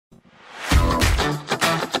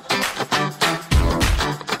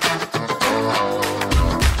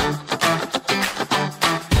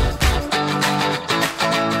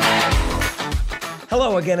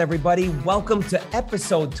again, everybody. Welcome to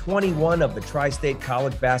episode 21 of the Tri-State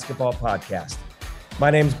College Basketball Podcast.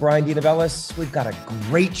 My name's Bryan DeNovellis. We've got a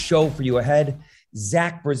great show for you ahead.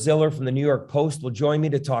 Zach Braziller from the New York Post will join me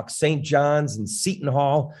to talk St. John's and Seton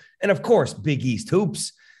Hall, and of course, Big East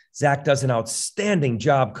hoops. Zach does an outstanding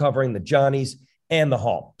job covering the Johnnies and the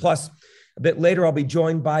Hall. Plus, a bit later, I'll be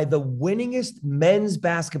joined by the winningest men's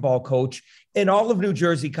basketball coach in all of New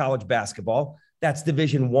Jersey college basketball. That's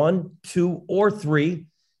Division I, II, or III.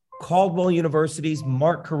 Caldwell University's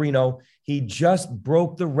Mark Corino. He just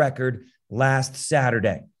broke the record last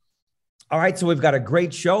Saturday. All right, so we've got a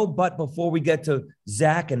great show, but before we get to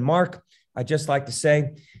Zach and Mark, I'd just like to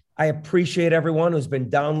say I appreciate everyone who's been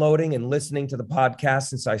downloading and listening to the podcast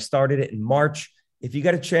since I started it in March. If you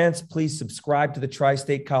get a chance, please subscribe to the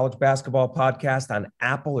Tri-State College Basketball Podcast on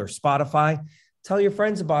Apple or Spotify. Tell your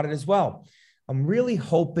friends about it as well. I'm really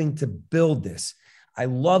hoping to build this. I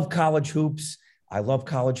love college hoops. I love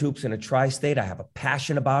college hoops in a tri-state. I have a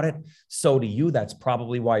passion about it. So do you. That's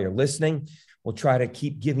probably why you're listening. We'll try to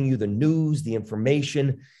keep giving you the news, the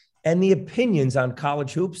information, and the opinions on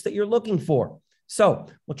college hoops that you're looking for. So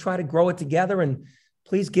we'll try to grow it together, and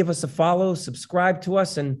please give us a follow, subscribe to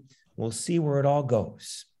us, and we'll see where it all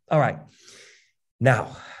goes. All right.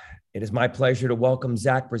 Now, it is my pleasure to welcome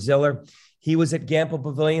Zach Braziller. He was at Gamble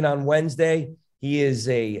Pavilion on Wednesday. He is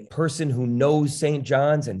a person who knows St.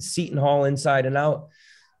 John's and Seton Hall inside and out.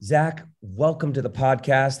 Zach, welcome to the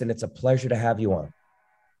podcast, and it's a pleasure to have you on.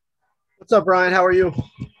 What's up, Brian? How are you?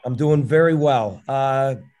 I'm doing very well.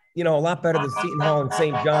 A lot better than Seton Hall and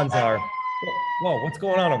St. John's are. Whoa, what's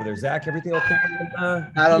going on over there, Zach? Everything okay?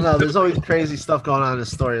 I don't know. There's always crazy stuff going on in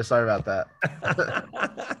this story. Sorry about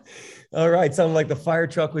that. All right. Sounded like the fire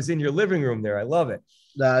truck was in your living room there. I love it.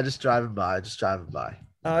 Nah, just driving by.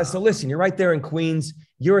 So listen, you're right there in Queens.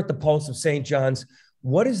 You're at the pulse of St. John's.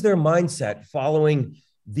 What is their mindset following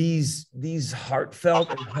these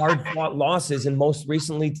heartfelt and hard-fought losses, and most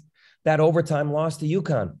recently that overtime loss to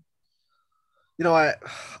UConn?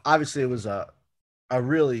 Obviously it was a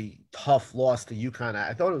really tough loss to UConn.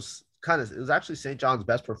 I thought it was actually St. John's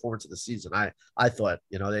best performance of the season. I thought,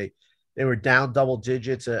 they were down double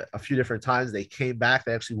digits a few different times. They came back.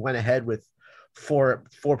 They actually went ahead with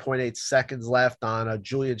 4.8 seconds left on a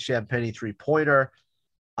Julian Champagnie three-pointer.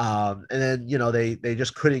 And then, they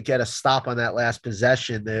just couldn't get a stop on that last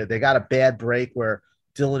possession. They got a bad break where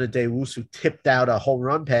Dylan Adewusu tipped out a home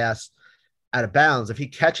run pass out of bounds. If he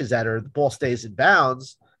catches that or the ball stays in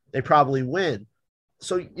bounds, they probably win.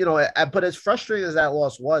 So, but as frustrating as that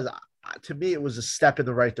loss was, to me, it was a step in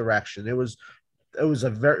the right direction. It was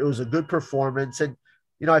a good performance. And,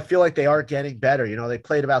 I feel like they are getting better. They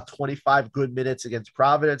played about 25 good minutes against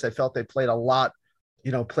Providence. I felt they played a lot,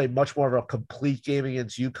 played much more of a complete game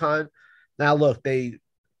against UConn. Now, look, they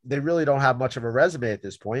really don't have much of a resume at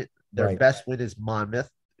this point. Their best win is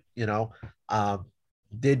Monmouth,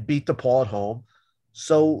 did beat DePaul at home.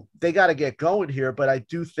 So they got to get going here, but I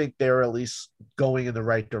do think they're at least going in the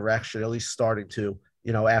right direction, at least starting to,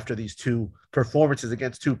 after these two performances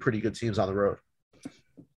against two pretty good teams on the road.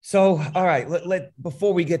 So, all right,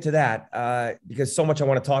 before we get to that, because so much I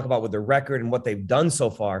want to talk about with their record and what they've done so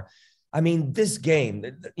far. I mean, this game,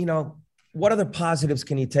 what other positives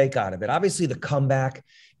can you take out of it? Obviously, the comeback,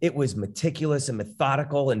 it was meticulous and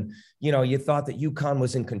methodical. And, you thought that UConn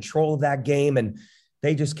was in control of that game, and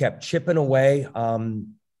they just kept chipping away.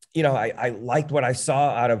 I liked what I saw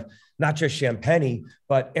out of not just Champagnie,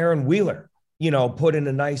 but Aaron Wheeler, put in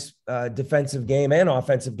a nice defensive game and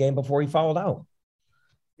offensive game before he fouled out.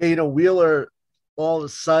 Yeah, Wheeler all of a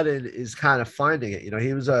sudden is kind of finding it.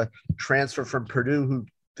 He was a transfer from Purdue who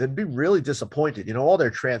they'd be really disappointed. All their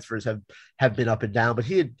transfers have been up and down, but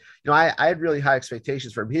he had, I had really high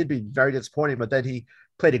expectations for him. He had been very disappointing, but then he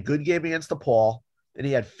played a good game against DePaul, and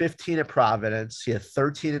he had 15 at Providence. He had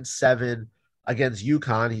 13 and 7 against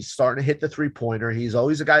UConn. He's starting to hit the three-pointer. He's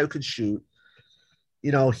always a guy who can shoot.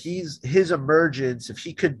 His emergence, if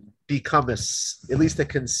he could become at least a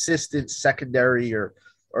consistent secondary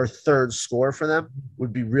or third scorer for them,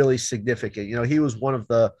 would be really significant. He was one of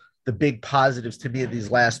the big positives to me in these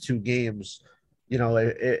last two games.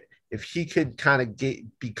 If he could kind of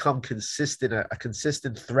become consistent, a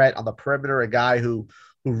consistent threat on the perimeter, a guy who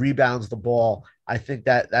rebounds the ball, I think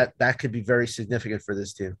that could be very significant for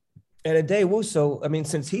this team. And Adewusu,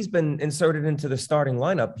 since he's been inserted into the starting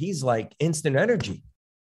lineup, he's like instant energy.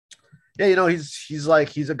 Yeah, he's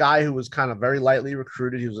a guy who was kind of very lightly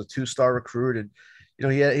recruited. He was a 2-star recruit, and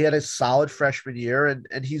he had a solid freshman year,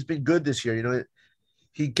 and he's been good this year.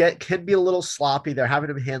 He can be a little sloppy. They're having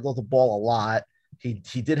him handle the ball a lot. He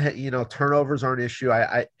did, turnovers are an issue.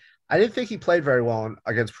 I didn't think he played very well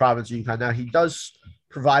against Providence UConn. Now he does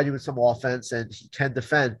provide you with some offense, and he can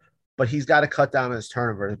defend, but he's got to cut down on his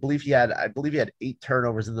turnovers. I believe he had 8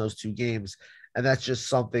 turnovers in those 2 games, and that's just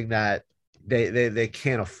something that they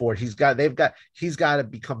can't afford. He's got to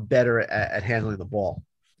become better at handling the ball.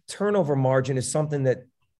 Turnover margin is something that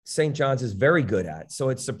St. John's is very good at. So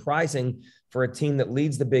it's surprising for a team that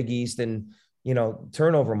leads the Big East in,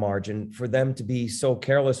 turnover margin, for them to be so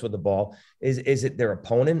careless with the ball. Is it their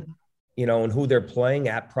opponent, and who they're playing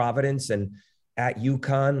at Providence and at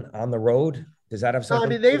UConn on the road? Does that have something?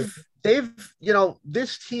 No, I mean,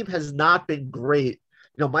 this team has not been great.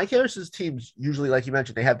 Mike Anderson's teams usually, like you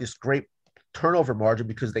mentioned, they have this great turnover margin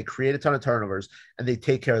because they create a ton of turnovers and they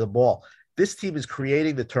take care of the ball. This team is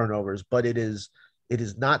creating the turnovers, but it is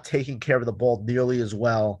not taking care of the ball nearly as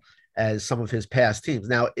well as some of his past teams.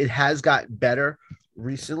 Now, it has gotten better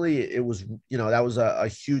recently. It was, that was a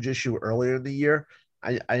huge issue earlier in the year.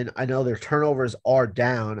 I know their turnovers are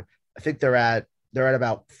down. I think they're at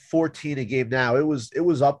about 14 a game now. It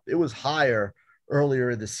was higher earlier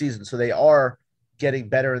in the season. So they are getting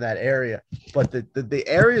better in that area. But the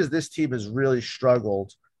areas this team has really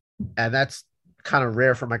struggled, and that's kind of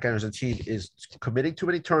rare for Mike Anderson's team, is committing too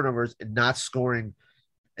many turnovers and not scoring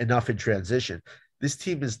enough in transition. This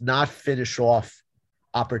team does not finish off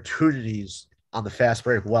opportunities on the fast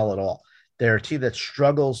break well at all. They're a team that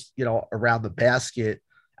struggles, around the basket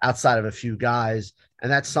outside of a few guys,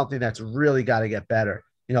 and that's something that's really got to get better.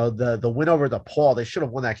 The win over DePaul, they should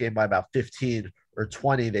have won that game by about 15 or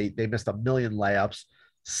 20. They missed a million layups.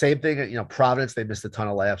 Same thing, Providence, they missed a ton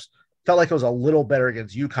of layups. Felt like it was a little better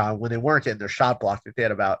against UConn when they weren't getting their shot blocked. They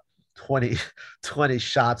had about 20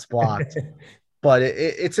 shots blocked. But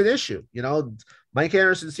it's an issue. Mike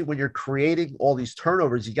Anderson, when you're creating all these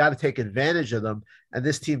turnovers, you got to take advantage of them. And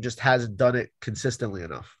this team just hasn't done it consistently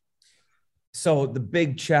enough. So the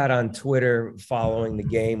big chat on Twitter following the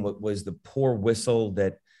game was the poor whistle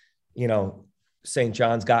that, St.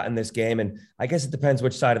 John's got in this game. And I guess it depends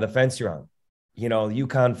which side of the fence you're on.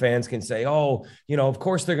 UConn fans can say, of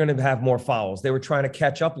course they're going to have more fouls. They were trying to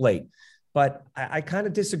catch up late. But I kind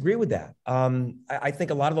of disagree with that. I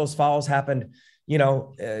think a lot of those fouls happened,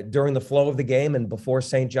 during the flow of the game and before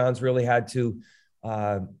St. John's really had to,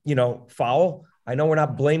 foul. I know we're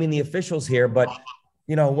not blaming the officials here, but,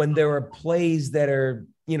 when there are plays that are,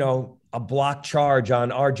 a block charge on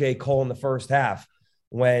RJ Cole in the first half,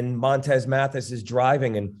 when Montez Mathis is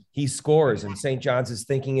driving and he scores and St. John's is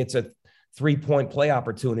thinking it's a 3-point play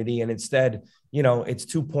opportunity, and instead, it's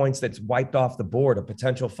 2 points that's wiped off the board, a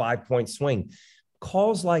potential 5-point swing.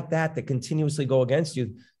 Calls like that continuously go against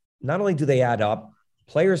you. Not only do they add up,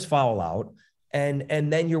 players foul out,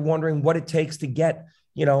 and then you're wondering what it takes to get,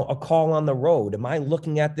 a call on the road. Am I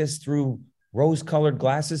looking at this through rose-colored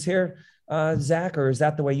glasses here, Zach, or is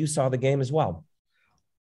that the way you saw the game as well?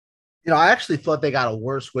 I actually thought they got a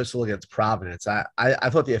worse whistle against Providence. I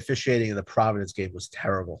thought the officiating in the Providence game was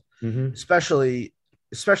terrible, especially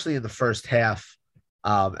in the first half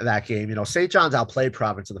of that game. St. John's outplayed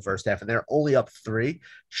Providence in the first half, and they're only up 3.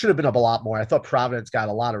 Should have been up a lot more. I thought Providence got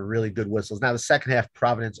a lot of really good whistles. Now, the second half,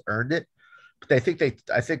 Providence earned it, but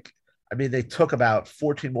they took about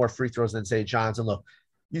 14 more free throws than St. John's. And look,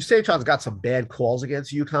 St. John's got some bad calls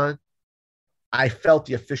against UConn. I felt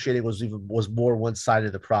the officiating was more one-sided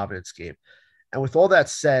in the Providence game. And with all that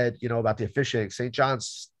said, about the officiating, St.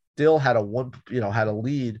 John's still had a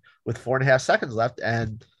lead with 4.5 seconds left.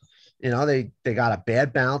 And, they got a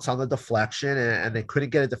bad bounce on the deflection and they couldn't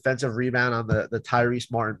get a defensive rebound on the Tyrese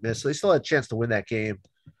Martin miss. So they still had a chance to win that game.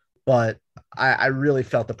 But I really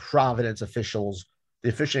felt the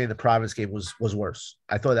officiating in the Providence game was worse.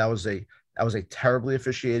 I thought that was a terribly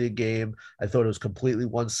officiated game. I thought it was completely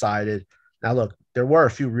one-sided. Now, look, there were a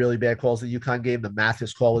few really bad calls in the UConn game. The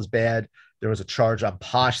Mathis call was bad. There was a charge on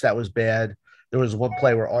Posh that was bad. There was one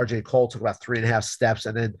play where RJ Cole took about 3.5 steps,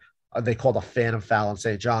 and then they called a phantom foul on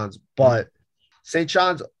St. John's. But St.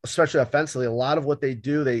 John's, especially offensively, a lot of what they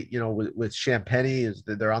do, with Champagny is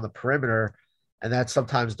that they're on the perimeter, and that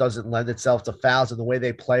sometimes doesn't lend itself to fouls. And the way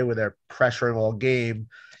they play with their pressuring all game,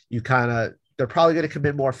 they're probably going to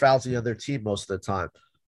commit more fouls than the other team most of the time.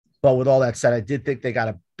 But with all that said, I did think they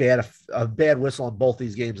got a bad whistle on both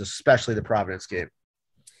these games, especially the Providence game.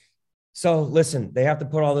 So listen, they have to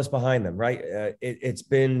put all this behind them, right? It's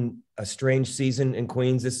been a strange season in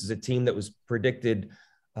Queens. This is a team that was predicted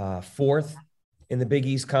 4th in the Big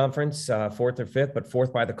East Conference, 4th or 5th, but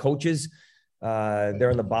 4th by the coaches.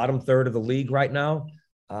 They're in the bottom third of the league right now.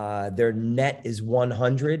 Their net is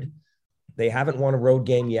 100. They haven't won a road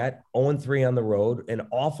game yet, 0-3 on the road, an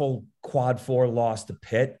awful quad 4 loss to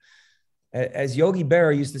Pitt. As Yogi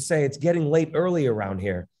Berra used to say, it's getting late early around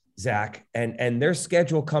here, Zach, and their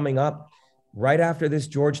schedule coming up right after this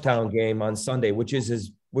Georgetown game on Sunday, which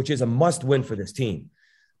is a must win for this team.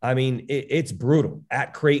 I mean, it's brutal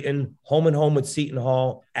at Creighton, home and home with Seton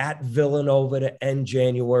Hall, at Villanova to end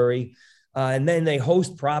January. And then they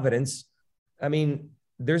host Providence. I mean,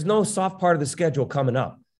 there's no soft part of the schedule coming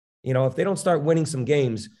up. You know, if they don't start winning some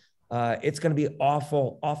games, it's going to be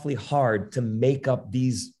awfully hard to make up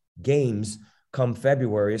these games come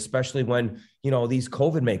February, especially when, you know, these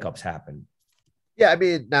COVID makeups happen. Yeah, I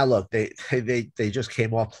mean, now look, they just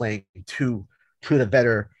came off playing two of the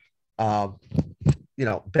better,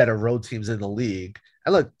 better road teams in the league.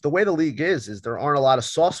 And look, the way the league is there aren't a lot of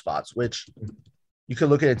soft spots, which you can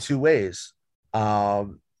look at it two ways.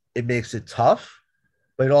 It makes it tough,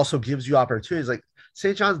 but it also gives you opportunities. Like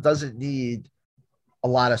St. John's doesn't need a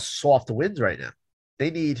lot of soft wins right now. They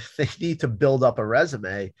need to build up a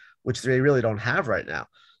resume, which they really don't have right now.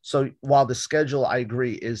 So while the schedule, I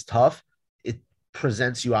agree, is tough, it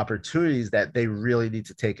presents you opportunities that they really need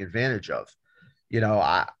to take advantage of. You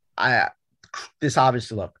know, this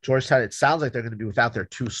obviously, look, Georgetown, it sounds like they're going to be without their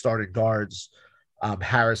two starting guards,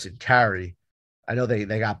 Harris and Carey. I know they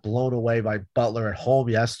got blown away by Butler at home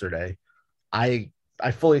yesterday. I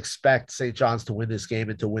fully expect St. John's to win this game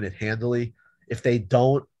and to win it handily. If they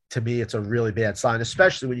don't, to me, it's a really bad sign,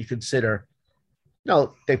 especially when you consider,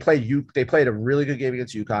 they played a really good game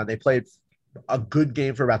against UConn. They played a good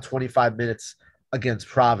game for about 25 minutes against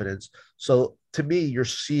Providence. So to me, you're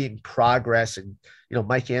seeing progress, and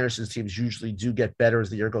Mike Anderson's teams usually do get better as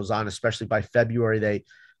the year goes on, especially by February. They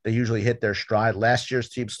usually hit their stride. Last year's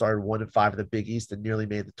team started 1-5 in the Big East and nearly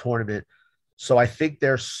made the tournament. So I think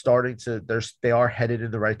they're they are headed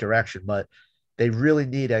in the right direction, but they really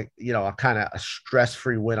need a kind of a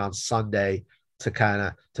stress-free win on Sunday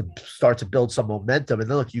to start to build some momentum. And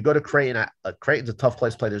then look, you go to Creighton. Creighton's a tough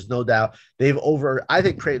place to play. There's no doubt. I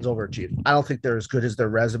think Creighton's overachieved. I don't think they're as good as their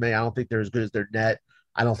resume. I don't think they're as good as their net.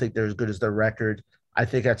 I don't think they're as good as their record. I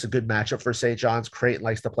think that's a good matchup for St. John's. Creighton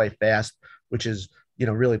likes to play fast, which is,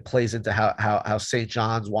 really plays into how St.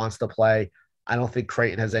 John's wants to play. I don't think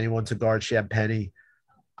Creighton has anyone to guard Champagny.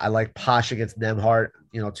 I like Posh against Nemhart,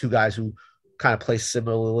 two guys who kind of play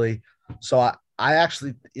similarly. So I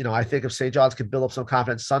actually, I think if St. John's can build up some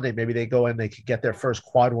confidence Sunday, maybe they go in, they could get their first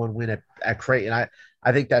quad one win at Creighton.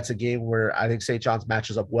 I think that's a game where I think St. John's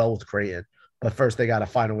matches up well with Creighton. But first they got to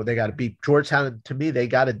find out, they got to beat Georgetown. To me, they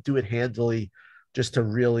got to do it handily just to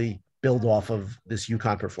really build off of this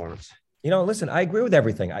UConn performance. Listen, I agree with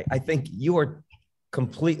everything. I think you are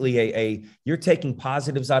completely you're taking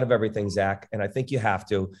positives out of everything, Zach, and I think you have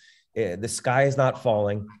to. The sky is not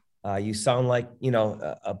falling. You sound like,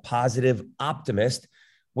 a positive optimist,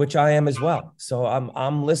 which I am as well. So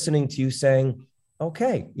I'm listening to you saying,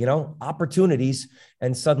 okay, opportunities.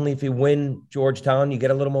 And suddenly if you win Georgetown, you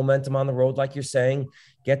get a little momentum on the road, like you're saying,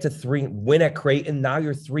 get to 3, win at Creighton. Now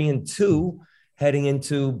you're 3-2 heading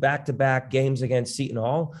into back-to-back games against Seton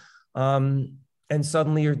Hall. And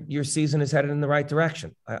suddenly your season is headed in the right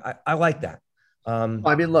direction. I like that.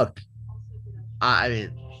 Look,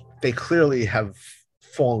 they clearly have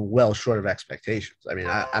fallen well short of expectations.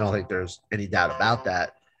 I don't think there's any doubt about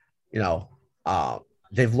that.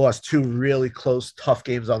 They've lost 2 really close, tough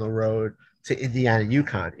games on the road to Indiana and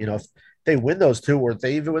UConn. If they win those 2, or if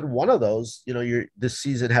they even win one of those, this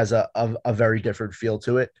season has a very different feel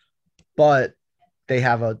to it. But they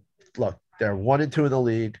have they're 1-2 in the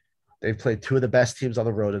league. They've played 2 of the best teams on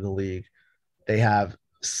the road in the league. They have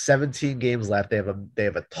 17 games left. They have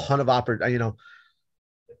a ton of opportunity.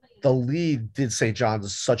 The league did St.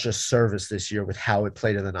 John's such a service this year with how it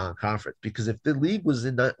played in the non-conference, because if the league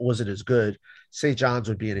wasn't as good, St. John's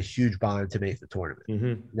would be in a huge bind to make the tournament.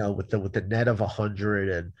 Mm-hmm. With the net of 100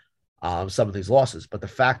 and some of these losses. But the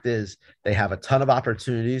fact is, they have a ton of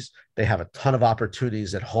opportunities. They have a ton of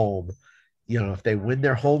opportunities at home. If they win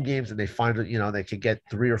their home games and they find they could get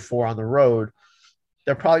 3 or 4 on the road,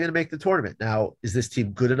 they're probably going to make the tournament. Now, is this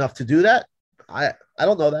team good enough to do that? I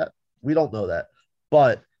don't know that. We don't know that.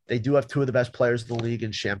 But they do have 2 of the best players in the league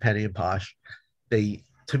in Champagny and Posh. They,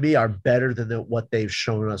 to me, are better than what they've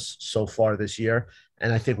shown us so far this year.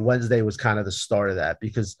 And I think Wednesday was kind of the start of that,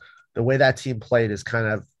 because the way that team played is kind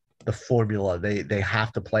of the formula. They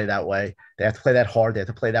have to play that way. They have to play that hard. They have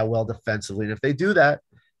to play that well defensively. And if they do that,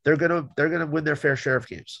 they're gonna win their fair share of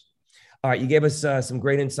games. All right, you gave us some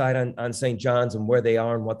great insight on St. John's and where they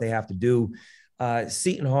are and what they have to do.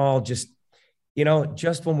 Seton Hall, just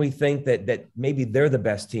when we think that maybe they're the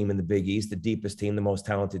best team in the Big East, the deepest team, the most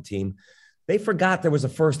talented team, they forgot there was a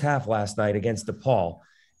first half last night against DePaul,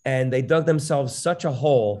 and they dug themselves such a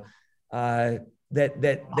hole that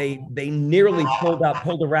they nearly pulled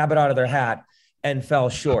a rabbit out of their hat and fell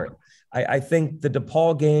short. I think the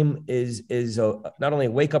DePaul game is not only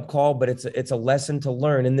a wake-up call, but it's a lesson to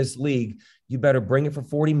learn in this league. You better bring it for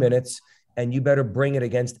 40 minutes, and you better bring it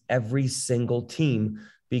against every single team,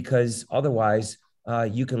 because otherwise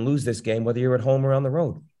you can lose this game, whether you're at home or on the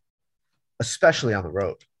road. Especially on the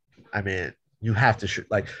road. I mean, you have to shoot.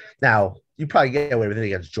 Like, now, you probably get away with it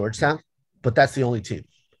against Georgetown, but that's the only team.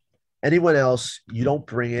 Anyone else, you don't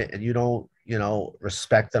bring it and you don't,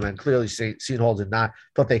 respect them. And clearly, Seton Hall did not.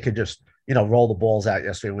 Thought they could just, roll the balls out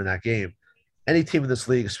yesterday and win that game. Any team in this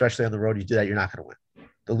league, especially on the road, you do that, you're not going to win.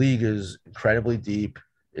 The league is incredibly deep.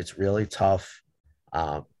 It's really tough.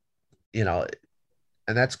 And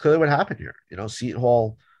that's clearly what happened here. Seton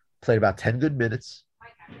Hall played about 10 good minutes,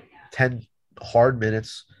 10 hard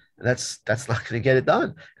minutes, and that's not going to get it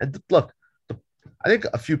done. And look, I think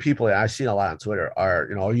a few people I've seen a lot on Twitter are,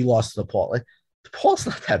 you lost to DePaul. Like, DePaul's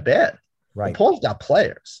not that bad. Right. DePaul's got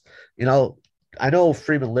players. I know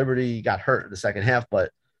Freeman Liberty got hurt in the second half,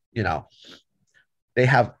 but they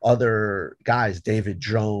have other guys, David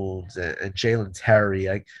Jones and Jalen Terry.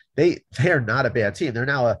 Like, they are not a bad team. They're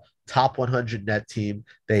now a top 100 net team.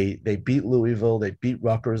 They beat Louisville. They beat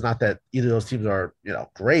Rutgers. Not that either of those teams are,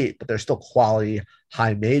 great, but they're still quality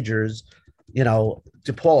high majors.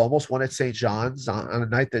 DePaul almost won at St. John's on a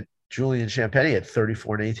night that Julian Champagny had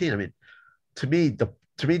 34 and 18. I mean, to me,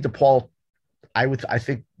 DePaul, I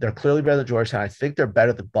think they're clearly better than Georgetown. I think they're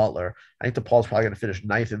better than Butler. I think DePaul's probably going to finish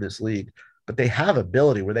ninth in this league, but they have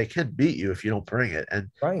ability where they can beat you if you don't bring it. And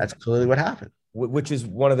That's clearly what happened. Which is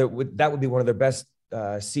that would be one of their best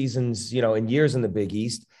seasons, in years in the Big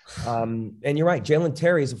East. And you're right. Jalen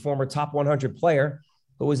Terry is a former top 100 player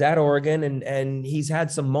who was at Oregon, and he's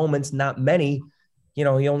had some moments, not many. He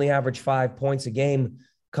only averaged 5 points a game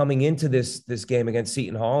coming into this game against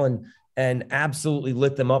Seton Hall, and absolutely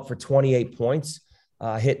lit them up for 28 points.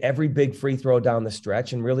 Hit every big free throw down the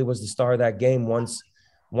stretch, and really was the star of that game once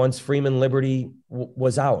Freeman Liberty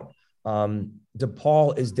was out.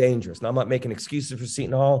 DePaul is dangerous. Now, I'm not making excuses for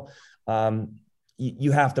Seton Hall.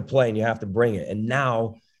 You have to play and you have to bring it. And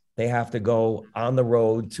now they have to go on the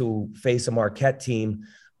road to face a Marquette team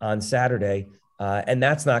on Saturday. And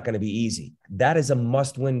that's not going to be easy. That is a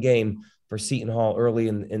must-win game for Seton Hall early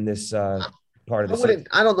in this part of the season.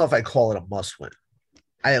 I don't know if I call it a must-win.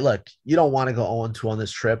 Look, you don't want to go 0-2 on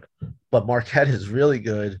this trip, but Marquette is really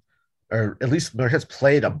good, or at least Marquette's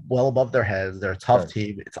played well above their heads. They're a tough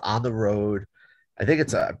team. It's on the road. I think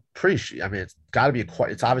it's it's got to be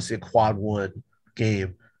it's obviously a quad one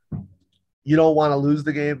game. You don't want to lose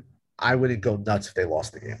the game. I wouldn't go nuts if they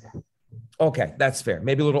lost the game. Okay, that's fair.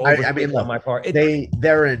 Maybe a little over on my part.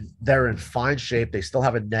 They're in fine shape. They still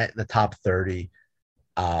have a net in the top 30.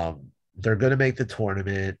 They're going to make the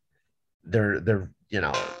tournament. You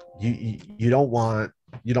don't want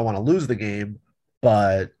to lose the game,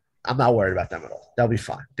 but I'm not worried about them at all. They'll be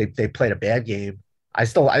fine. They played a bad game. I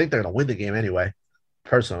think they're going to win the game anyway,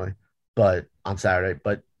 personally, but on Saturday.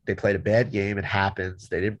 But they played a bad game. It happens.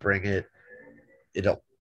 They didn't bring it.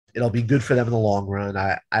 It'll be good for them in the long run.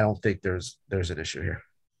 I don't think there's an issue here.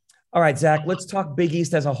 All right, Zach, let's talk Big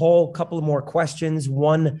East as a whole. Couple of more questions,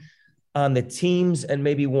 one on the teams and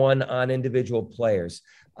maybe one on individual players.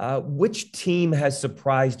 Which team has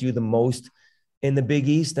surprised you the most in the Big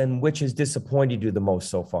East, and which has disappointed you the most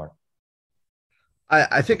so far?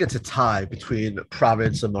 I think it's a tie between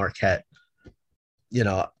Providence and Marquette.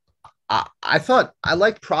 I thought I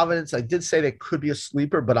liked Providence. I did say they could be a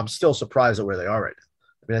sleeper, but I'm still surprised at where they are right now.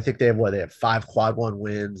 I mean, I think they have 5 quad one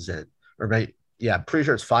wins, I'm pretty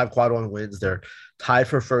sure it's 5 quad one wins. They're tied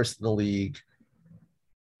for first in the league.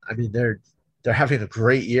 I mean, they're having a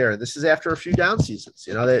great year. This is after a few down seasons.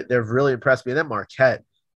 They've really impressed me. And then Marquette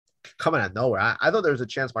coming out of nowhere. I thought there was a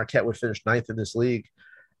chance Marquette would finish 9th in this league,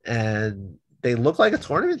 and they look like a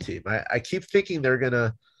tournament team. I keep thinking they're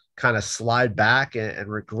gonna kind of slide back and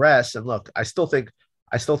regress. And look, I still think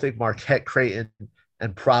Marquette, Creighton,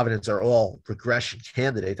 and Providence are all regression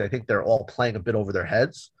candidates. I think they're all playing a bit over their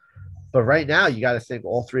heads. But right now, you got to think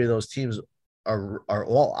all 3 of those teams are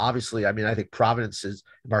all obviously. I mean, I think Providence and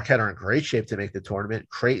Marquette are in great shape to make the tournament.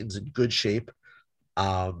 Creighton's in good shape.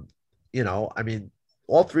 I mean,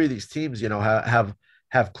 all 3 of these teams,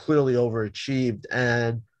 have clearly overachieved.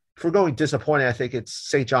 And if we're going disappointing, I think it's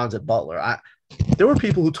St. John's and Butler. There were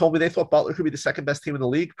people who told me they thought Butler could be the second best team in the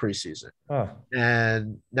league preseason. Oh.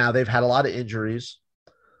 And now they've had a lot of injuries,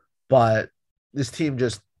 but this team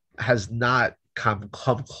just has not come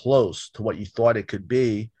close to what you thought it could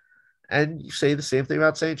be. And you say the same thing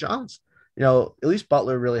about St. John's. At least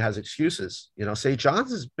Butler really has excuses. St.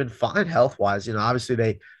 John's has been fine health-wise. Obviously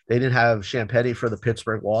they didn't have Champagny for the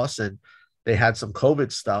Pittsburgh loss, and they had some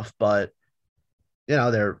COVID stuff, but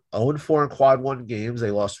they're 0-4 in quad one games.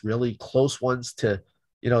 They lost really close ones to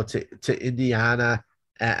Indiana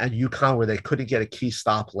and UConn, where they couldn't get a key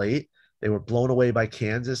stop late. They were blown away by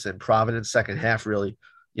Kansas, and Providence second half really,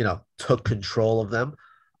 took control of them.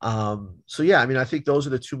 So yeah, I mean, I think those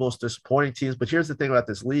are the two most disappointing teams. But here's the thing about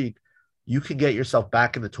this league: you can get yourself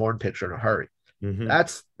back in the torn picture in a hurry. Mm-hmm.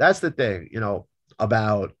 That's the thing,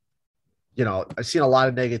 about, I've seen a lot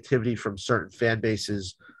of negativity from certain fan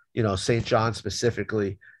bases, St. John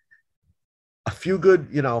specifically. A few good,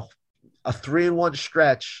 a 3-1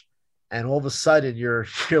 stretch, and all of a sudden you're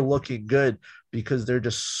looking good because there are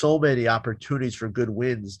just so many opportunities for good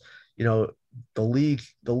wins. The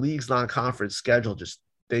league's non-conference schedule this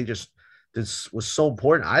was so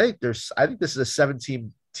important. I think this is a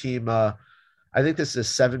 17 team. I think this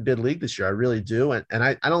is a 7-bid league this year. I really do. And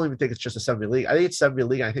I don't even think it's just a 7-bid league. I think it's 7-bid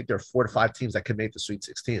league. I think there are 4 to 5 teams that can make the Sweet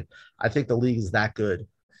 16. I think the league is that good.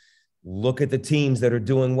 Look at the teams that are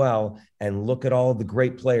doing well and look at all the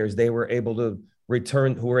great players they were able to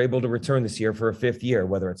return, who were able to return this year for a 5th year,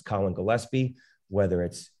 whether it's Colin Gillespie, whether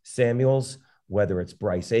it's Samuels, whether it's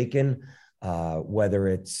Bryce Aiken, whether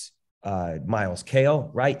it's Miles Kale,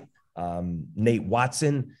 right? Nate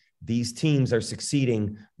Watson. These teams are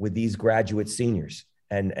succeeding with these graduate seniors.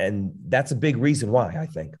 And that's a big reason why, I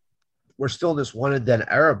think. We're still in this one and done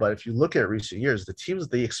era, but if you look at recent years,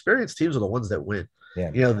 the experienced teams are the ones that win.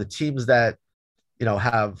 Yeah. The teams that,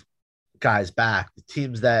 have guys back, the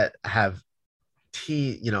teams that have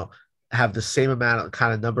have the same amount of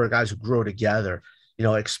kind of number of guys who grow together.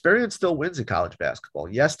 Experience still wins in college basketball.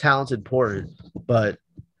 Yes, talent's important, but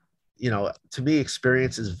to me,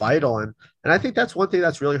 experience is vital. And I think that's one thing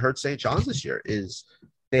that's really hurt St. John's this year is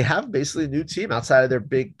they have basically a new team outside of their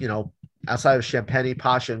big, outside of Champaign,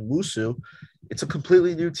 Pasha, and Wusu. It's a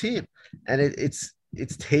completely new team. And it's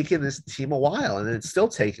taken this team a while, and it's still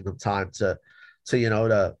taking them time to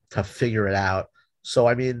figure it out. So,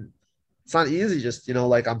 I mean, it's not easy. Just,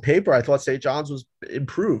 like on paper, I thought St. John's was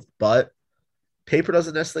improved, but paper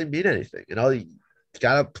doesn't necessarily mean anything. You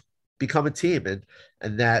got to become a team,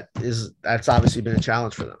 and that's obviously been a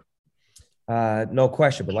challenge for them. No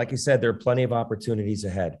question. But like you said, there are plenty of opportunities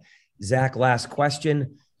ahead. Zach, last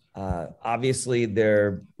question. Obviously,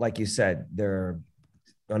 like you said, there are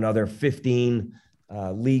another 15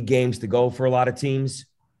 league games to go for a lot of teams,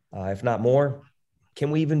 if not more. Can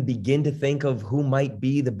we even begin to think of who might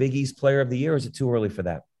be the Big East Player of the Year? Or is it too early for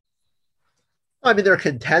that? I mean, they're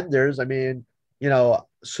contenders. I mean,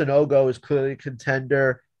 Sunogo is clearly a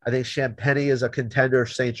contender. I think Champaign is a contender.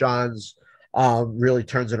 St. John's really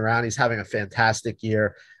turns it around. He's having a fantastic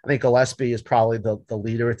year. I think Gillespie is probably the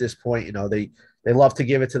leader at this point. They love to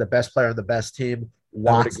give it to the best player on the best team.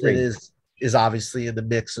 Watson is obviously in the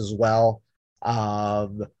mix as well. I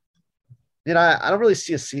don't really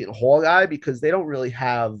see a Seton Hall guy because they don't really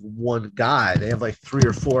have one guy. They have like 3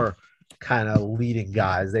 or 4 kind of leading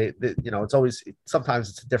guys. It's always, sometimes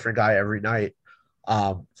it's a different guy every night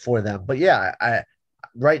for them. But yeah,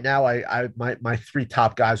 right now, my 3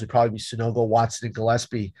 top guys would probably be Sunogo, Watson, and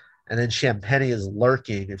Gillespie, and then Champaign is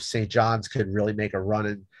lurking if St. John's could really make a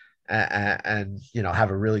run and have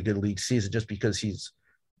a really good league season, just because he's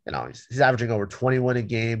averaging over 21 a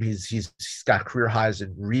game. He's got career highs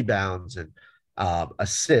in rebounds and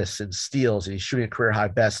assists and steals, and he's shooting a career high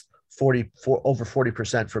best over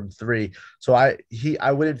 40% from 3. So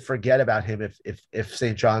I wouldn't forget about him if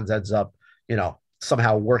St. John's ends up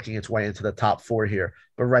somehow working its way into the top 4 here.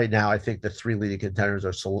 But right now, I think the 3 leading contenders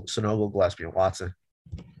are Sunogo, Gillespie, and Watson.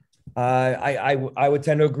 I would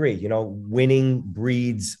tend to agree. Winning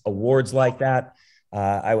breeds awards like that.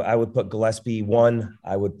 I would put Gillespie 1.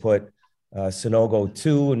 I would put Sunogo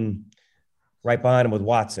 2, and right behind him with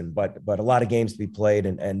Watson. But a lot of games to be played,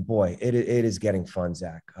 and boy, it is getting fun,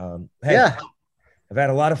 Zach. Hey, yeah, I've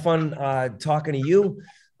had a lot of fun talking to you.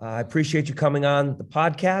 I appreciate you coming on the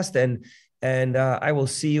podcast, and I will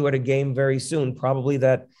see you at a game very soon. Probably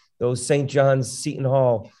those St. John's Seton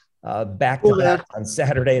Hall back to back on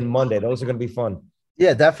Saturday and Monday. Those are going to be fun.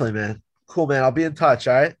 Yeah, definitely, man. Cool, man. I'll be in touch.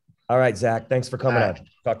 All right. All right, Zach. Thanks for coming on.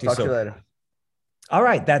 Talk to you soon. To you later. All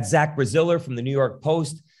right. That's Zach Braziller from the New York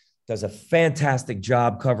Post. Does a fantastic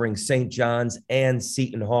job covering St. John's and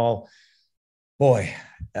Seton Hall. Boy,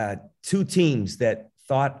 2 teams that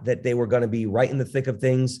thought that they were going to be right in the thick of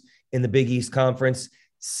things in the Big East Conference.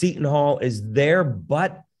 Seton Hall is there,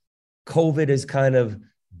 but COVID has kind of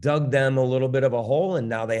dug them a little bit of a hole, and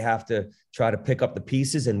now they have to try to pick up the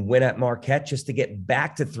pieces and win at Marquette just to get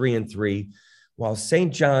back to 3-3, while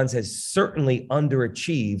St. John's has certainly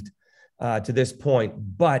underachieved to this point.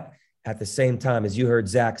 But at the same time, as you heard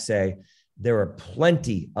Zach say, there are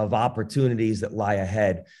plenty of opportunities that lie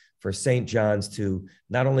ahead for St. John's to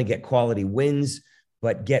not only get quality wins,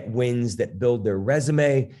 but get wins that build their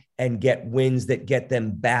resume and get wins that get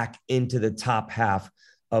them back into the top half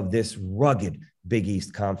of this rugged Big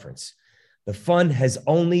East Conference. The fun has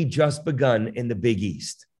only just begun in the Big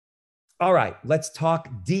East. All right, let's talk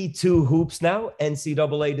D2 hoops now,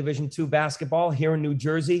 NCAA Division II basketball here in New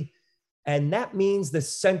Jersey. And that means the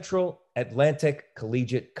Central Atlantic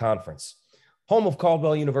Collegiate Conference. Home of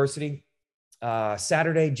Caldwell University,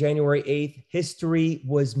 Saturday, January 8th, history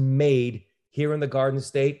was made here in the Garden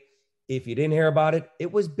State. If you didn't hear about it,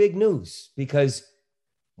 it was big news because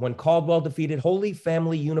when Caldwell defeated Holy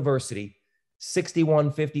Family University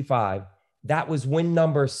 61-55, that was win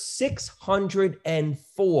number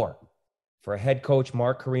 604 for head coach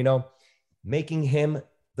Mark Corino, making him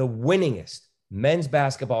the winningest men's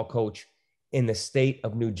basketball coach in the state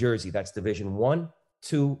of New Jersey. That's Division I,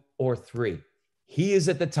 II, or III. He is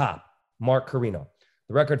at the top, Mark Corino.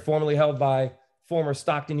 The record formerly held by former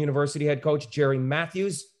Stockton University head coach Jerry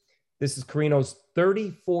Matthews. This is Corino's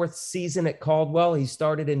 34th season at Caldwell. He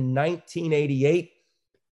started in 1988.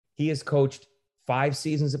 He has coached 5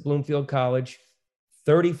 seasons at Bloomfield College,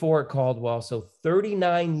 34 at Caldwell, so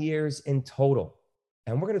 39 years in total.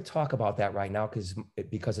 And we're going to talk about that right now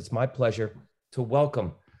because it's my pleasure to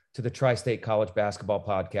welcome to the Tri-State College Basketball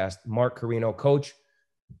Podcast, Mark Corino. Coach,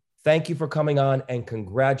 thank you for coming on and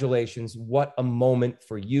congratulations. What a moment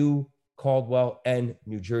for you, Caldwell, and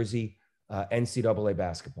New Jersey NCAA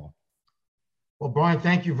basketball. Well, Brian,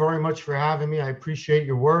 thank you very much for having me. I appreciate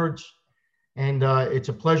your words. And it's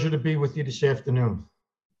a pleasure to be with you this afternoon.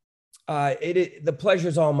 The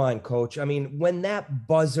pleasure's all mine, Coach. I mean, when that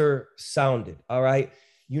buzzer sounded, all right,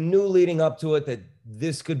 you knew leading up to it that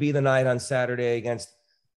this could be the night on Saturday against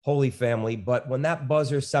Holy Family. But when that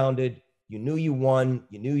buzzer sounded, you knew you won.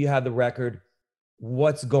 You knew you had the record.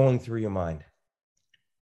 What's going through your mind?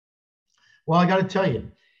 Well, I got to tell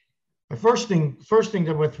you, the first thing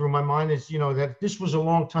that went through my mind is, that this was a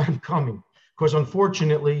long time coming because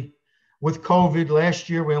unfortunately, with COVID last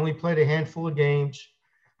year, we only played a handful of games.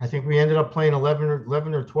 I think we ended up playing 11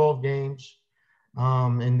 or 12 games.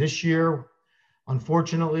 And this year,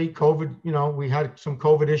 unfortunately, COVID, we had some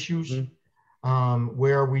COVID issues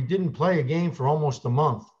where we didn't play a game for almost a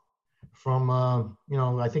month. From,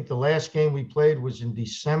 I think the last game we played was in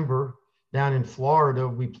December down in Florida.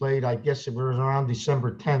 We played, I guess it was around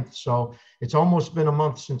December 10th. So it's almost been a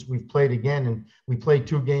month since we've played again. And we played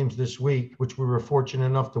 2 games this week, which we were fortunate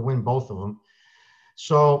enough to win both of them.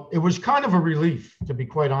 So it was kind of a relief, to be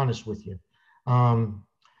quite honest with you.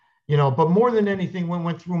 But more than anything, what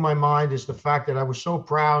went through my mind is the fact that I was so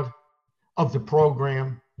proud of the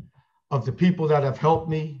program, of the people that have helped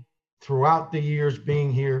me throughout the years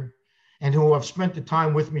being here and who have spent the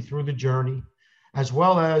time with me through the journey, as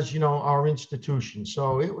well as, our institution.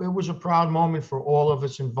 So it was a proud moment for all of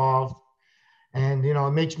us involved. And,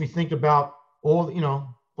 it makes me think about all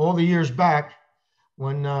the years back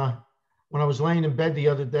when I was laying in bed the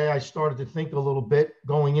other day, I started to think a little bit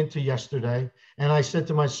going into yesterday. And I said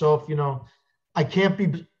to myself, I can't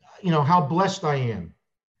be, how blessed I am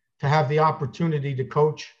to have the opportunity to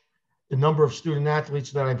coach the number of student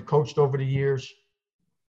athletes that I've coached over the years.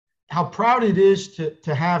 How proud it is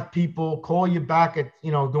to have people call you back at,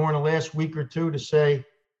 during the last week or two to say,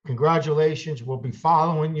 congratulations, we'll be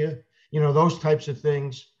following you, those types of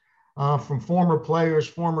things from former players,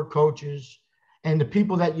 former coaches, and the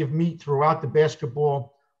people that you've met throughout the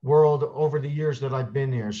basketball world over the years that I've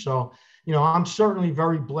been here. So, I'm certainly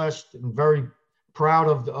very blessed and very proud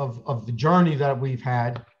of the journey that we've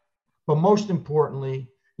had, but most importantly,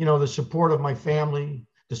 the support of my family,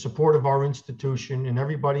 the support of our institution and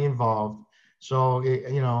everybody involved. So,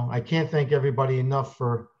 I can't thank everybody enough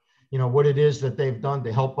for, what it is that they've done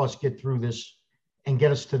to help us get through this and get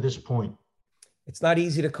us to this point. It's not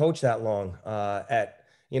easy to coach that long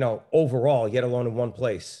overall, yet alone in one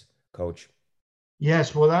place, Coach.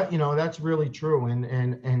 Yes, well, that's really true.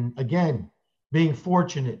 And again, being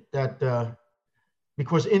fortunate that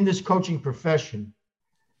because in this coaching profession,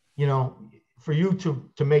 for you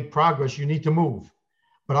to make progress, you need to move.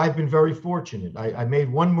 But I've been very fortunate. I made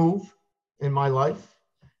one move in my life,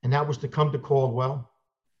 and that was to come to Caldwell.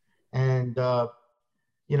 And,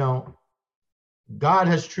 God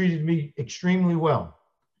has treated me extremely well.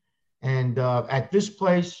 And at this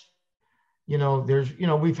place,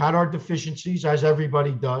 we've had our deficiencies, as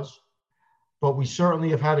everybody does, but we certainly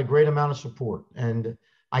have had a great amount of support. And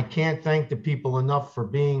I can't thank the people enough for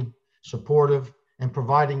being supportive and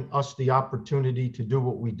providing us the opportunity to do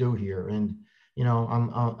what we do here. And,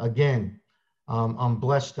 I'm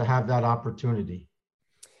blessed to have that opportunity.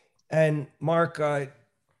 And Mark,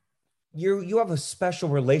 you have a special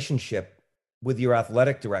relationship with your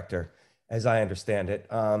athletic director, as I understand it.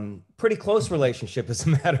 Pretty close relationship, as a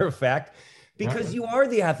matter of fact, because you are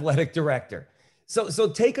the athletic director. So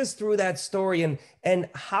take us through that story and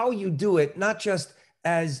how you do it, not just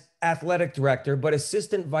as athletic director, but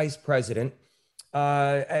assistant vice president.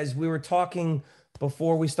 As we were talking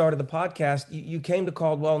before we started the podcast, you came to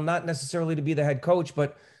Caldwell not necessarily to be the head coach,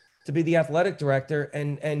 but to be the athletic director.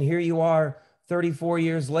 And here you are 34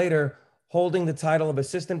 years later, holding the title of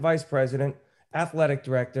assistant vice president, athletic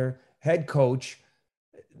director, head coach.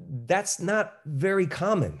 That's not very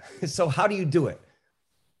common. So how do you do it?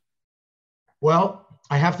 Well,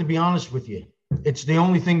 I have to be honest with you. It's the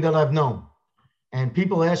only thing that I've known. And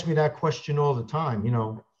people ask me that question all the time,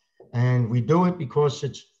 and we do it because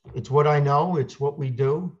it's what I know. It's what we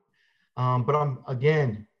do. But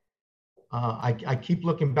I keep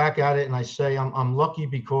looking back at it and I say I'm lucky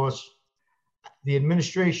because the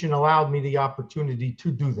administration allowed me the opportunity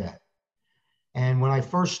to do that. And when I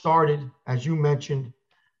first started, as you mentioned,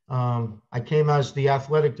 I came as the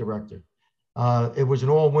athletic director. It was an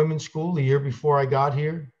all-women's school the year before I got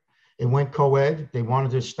here. It went co-ed. They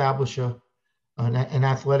wanted to establish an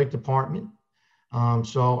athletic department.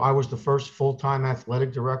 So I was the first full-time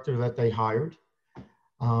athletic director that they hired.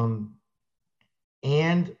 And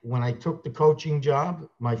when I took the coaching job,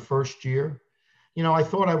 my first year, I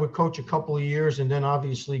thought I would coach a couple of years and then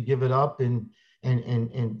obviously give it up and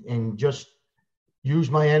just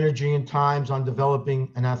use my energy and times on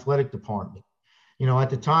developing an athletic department.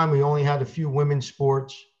 At the time, we only had a few women's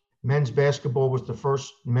sports. Men's basketball was the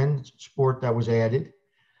first men's sport that was added.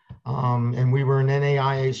 And we were an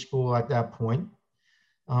NAIA school at that point.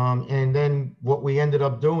 And then what we ended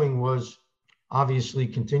up doing was obviously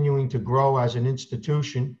continuing to grow as an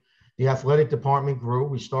institution. The athletic department grew.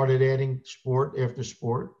 We started adding sport after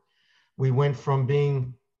sport. We went from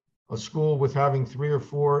being a school with having 3 or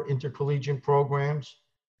 4 intercollegiate programs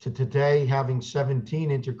to today having 17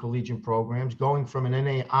 intercollegiate programs, going from an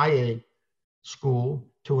NAIA school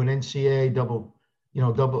to an NCAA double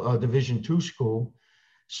Division II school.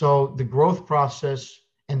 So the growth process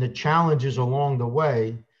and the challenges along the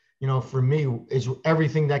way, for me is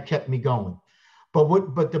everything that kept me going.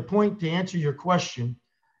 But the point, to answer your question,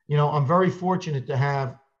 I'm very fortunate to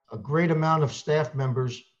have a great amount of staff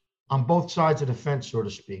members on both sides of the fence, so to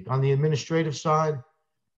speak. On the administrative side,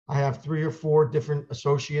 I have 3 or 4 different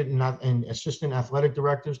associate and assistant athletic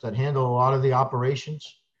directors that handle a lot of the operations.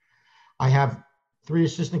 I have 3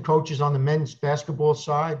 assistant coaches on the men's basketball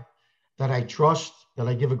side that I trust, that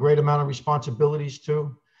I give a great amount of responsibilities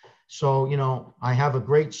to. So, I have a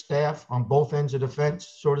great staff on both ends of the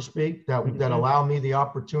fence, so to speak, that allow me the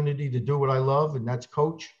opportunity to do what I love, and that's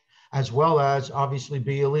coach, as well as obviously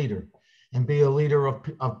be a leader and be a leader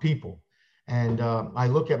of people. And I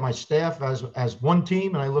look at my staff as one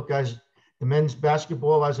team, and I look as the men's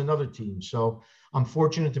basketball as another team. So I'm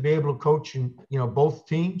fortunate to be able to coach in both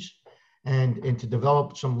teams and to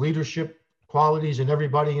develop some leadership qualities in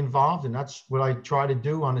everybody involved. And that's what I try to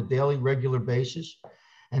do on a daily, regular basis.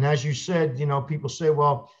 And as you said, people say,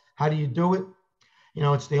 well, how do you do it?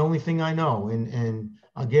 It's the only thing I know. And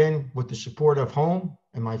again, with the support of home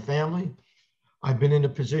and my family, I've been in a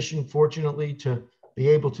position, fortunately, to be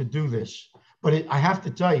able to do this. But I have to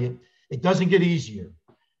tell you, it doesn't get easier.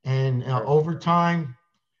 And over time,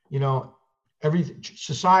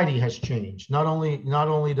 society has changed. Not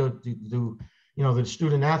only the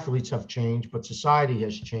student athletes have changed, but society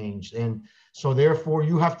has changed. And so therefore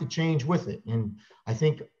you have to change with it. And I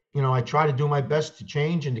think, I try to do my best to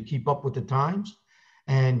change and to keep up with the times.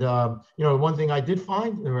 And, one thing I do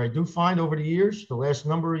find over the years, the last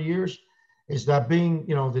number of years, is that being,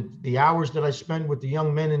 the hours that I spend with the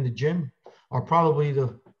young men in the gym are probably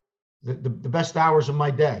the best hours of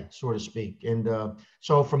my day, so to speak. And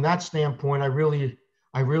so from that standpoint, I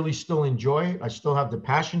really still enjoy it. I still have the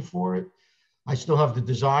passion for it. I still have the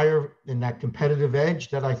desire and that competitive edge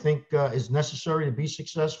that I think is necessary to be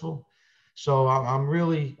successful. So I'm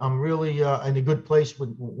really in a good place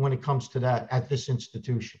when it comes to that at this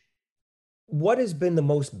institution. What has been the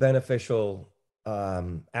most beneficial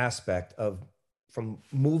aspect from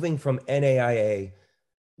moving from NAIA,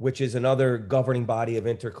 which is another governing body of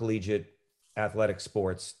intercollegiate athletic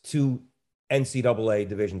sports, to NCAA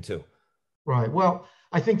Division II? Right. Well,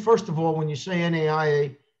 I think first of all, when you say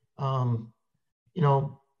NAIA,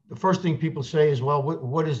 the first thing people say is, well,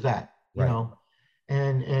 what is that? Right.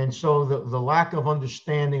 And so the lack of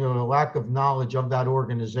understanding or the lack of knowledge of that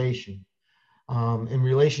organization in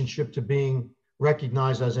relationship to being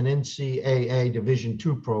recognized as an NCAA Division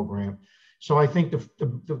II program, So I think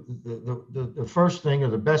the first thing, or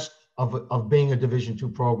the best of being a Division II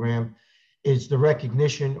program, is the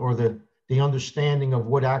recognition, or the understanding of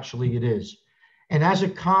what actually it is. And as a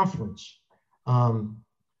conference,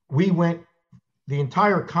 the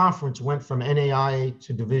entire conference went from NAIA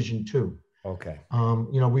to Division II. Okay.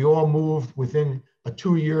 We all moved within a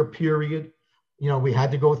 2-year period. We had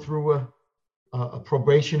to go through a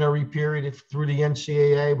probationary period through the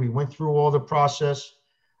NCAA. We went through all the process,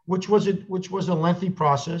 which was a lengthy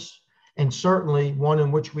process, and certainly one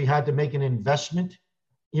in which we had to make an investment.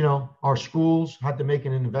 Our schools had to make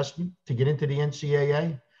an investment to get into the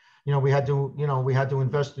NCAA. We had to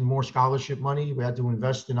invest in more scholarship money. We had to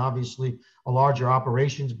invest in, obviously, a larger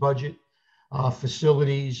operations budget,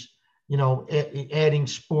 facilities, adding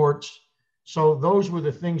sports. So those were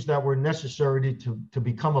the things that were necessary to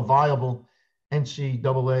become a viable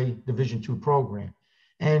NCAA Division II program.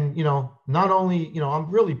 And, not only,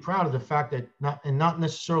 I'm really proud of the fact that not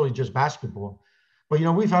necessarily just basketball, but,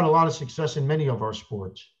 we've had a lot of success in many of our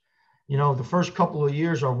sports. The first couple of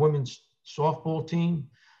years, our women's softball team,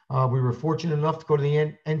 we were fortunate enough to go to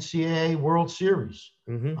the NCAA World Series,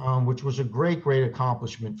 which was a great, great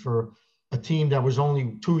accomplishment for a team that was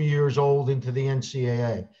only 2 years old into the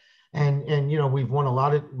NCAA. And we've won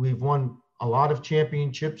a lot of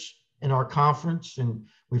championships in our conference, and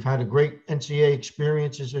we've had a great NCAA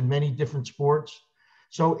experiences in many different sports.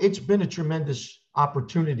 So it's been a tremendous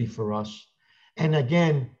opportunity for us. And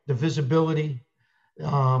again, the visibility,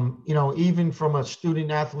 even from a student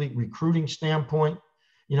athlete recruiting standpoint,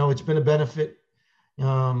 it's been a benefit,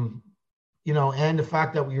 and the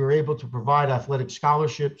fact that we were able to provide athletic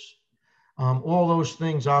scholarships, all those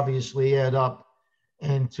things obviously add up,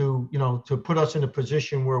 and to put us in a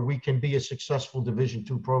position where we can be a successful Division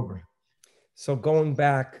II program. So going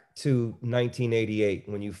back to 1988,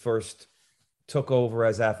 when you first took over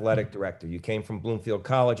as athletic director, you came from Bloomfield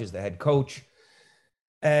College as the head coach,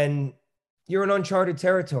 and you're in uncharted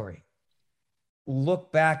territory.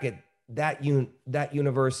 Look back at that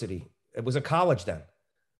university. It was a college then.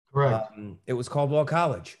 Right. It was Caldwell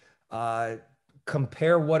College.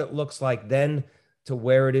 Compare what it looks like then to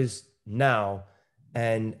where it is now,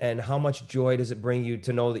 and how much joy does it bring you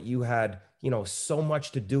to know that you had, so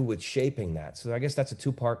much to do with shaping that? So I guess that's a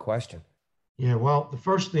 2-part question. Yeah. Well, the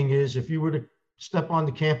first thing is, if you were to step on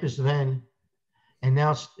the campus then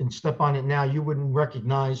and step on it now, you wouldn't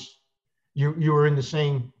recognize you were in the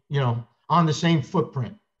same, on the same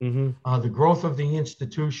footprint. The growth of the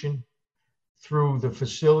institution, through the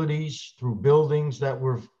facilities, through buildings that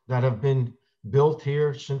have been built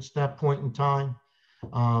here since that point in time.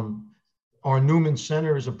 Our Newman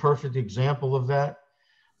Center is a perfect example of that.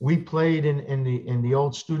 We played in the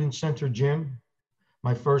old Student Center gym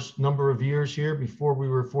my first number of years here, before we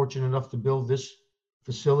were fortunate enough to build this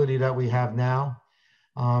facility that we have now.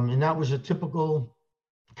 And that was a typical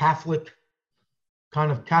Catholic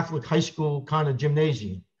high school kind of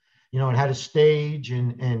gymnasium. It had a stage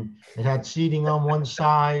and it had seating on one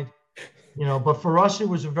side, but for us, it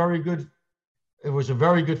was a very good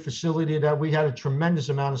facility that we had a tremendous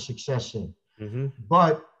amount of success in.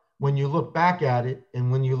 But when you look back at it,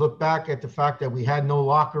 and when you look back at the fact that we had no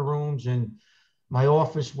locker rooms, and my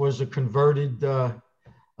office was a converted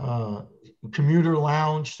commuter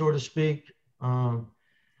lounge, so to speak,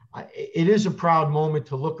 it is a proud moment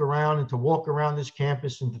to look around and to walk around this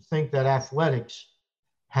campus and to think that athletics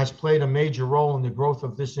has played a major role in the growth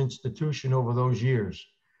of this institution over those years.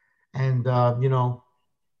 And,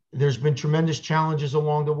 there's been tremendous challenges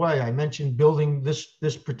along the way. I mentioned building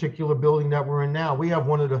this particular building that we're in now. We have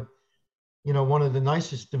one of the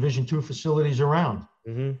nicest Division II facilities around.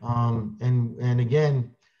 And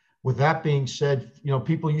again, with that being said,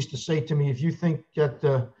 people used to say to me, if you think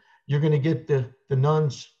that you're going to get the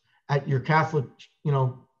nuns at your Catholic,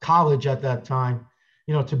 college at that time,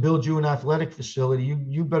 to build you an athletic facility,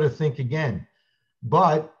 you better think again.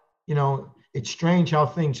 But, it's strange how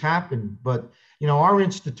things happen. But, our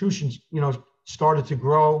institutions, started to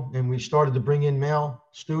grow, and we started to bring in male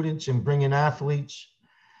students and bring in athletes.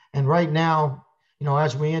 And right now,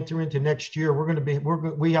 as we enter into next year,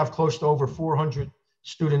 we have close to over 400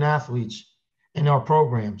 student athletes in our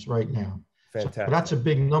programs right now. Fantastic. So that's a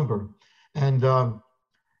big number. And,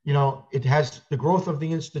 it has the growth of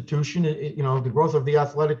the institution, the growth of the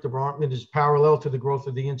athletic department is parallel to the growth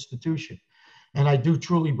of the institution. And I do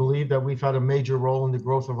truly believe that we've had a major role in the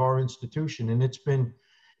growth of our institution. And it's been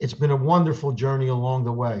a wonderful journey along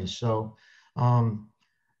the way. So, I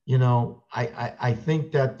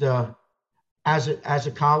think that as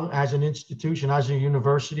a college, as an institution, as a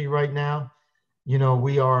university right now,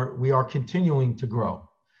 we are continuing to grow.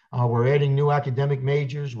 We're adding new academic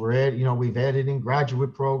majors. We've added in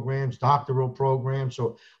graduate programs, doctoral programs.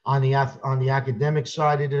 So on the academic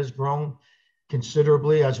side, it has grown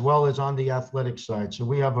considerably, as well as on the athletic side. So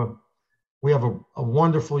we have a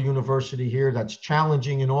wonderful university here that's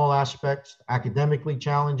challenging in all aspects, academically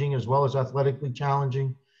challenging as well as athletically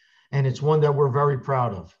challenging, and it's one that we're very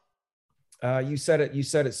proud of. You said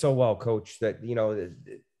it so well, Coach, that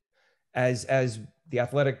as the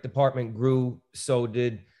athletic department grew, so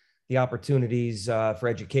did the opportunities for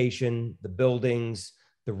education, the buildings,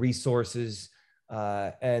 the resources,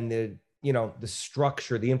 and the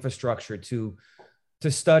structure, the infrastructure to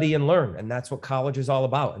study and learn. And that's what college is all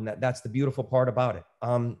about. And that's the beautiful part about it.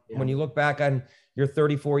 When you look back on your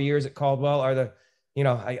 34 years at Caldwell,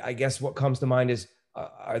 I guess what comes to mind is,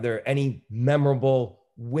 are there any memorable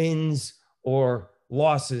wins or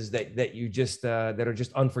losses that you just, that are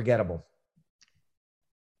just unforgettable?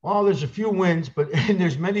 Well, there's a few wins, and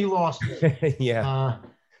there's many losses. Yeah.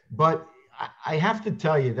 But I have to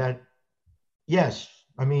tell you that, yes,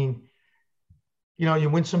 I mean, you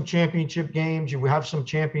win some championship games, you have some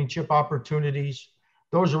championship opportunities.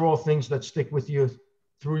 Those are all things that stick with you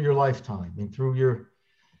through your lifetime and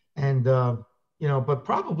but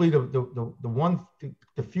probably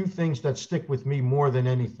the few things that stick with me more than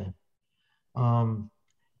anything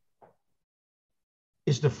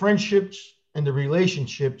is the friendships and the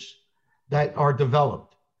relationships that are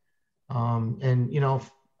developed.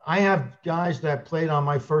 I have guys that played on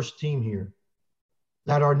my first team here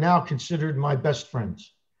that are now considered my best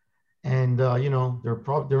friends. And, they're in their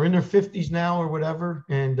 50s now or whatever.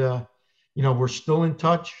 And, we're still in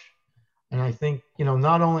touch. And I think,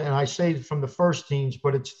 not only, and I say it from the first teams,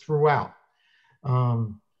 but it's throughout.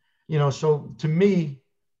 So to me,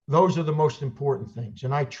 those are the most important things.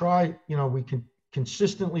 And I try, we can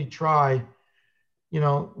consistently try,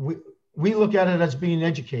 we look at it as being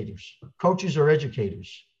educators. Coaches are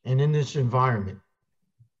educators, and in this environment.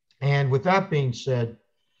 And with that being said,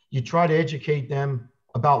 you try to educate them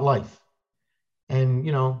about life and,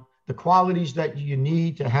 the qualities that you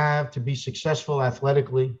need to have to be successful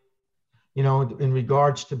athletically, in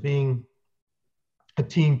regards to being a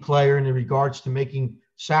team player, in regards to making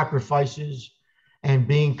sacrifices and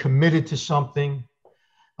being committed to something,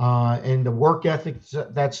 and the work ethic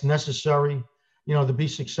that's necessary, to be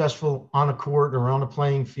successful on a court or on a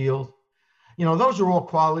playing field. Those are all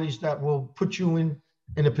qualities that will put you in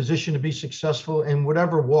a position to be successful in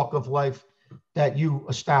whatever walk of life that you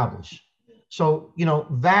establish. So,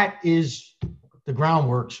 that is the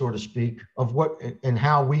groundwork, so to speak, of what and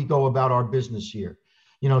how we go about our business here.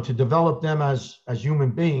 To develop them as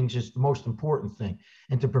human beings is the most important thing,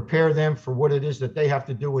 and to prepare them for what it is that they have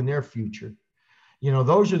to do in their future.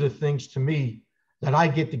 Those are the things to me that I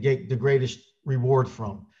get the greatest reward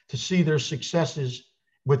from, to see their successes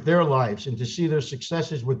with their lives and to see their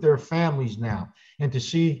successes with their families now, and to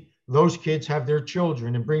see those kids have their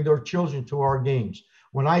children and bring their children to our games.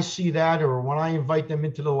 When I see that, or when I invite them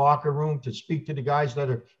into the locker room to speak to the guys that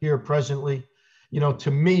are here presently,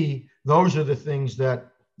 to me, those are the things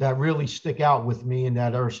that really stick out with me, and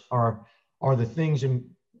that are the things and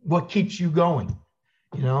what keeps you going,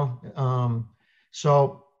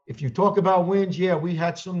 So if you talk about wins, yeah, we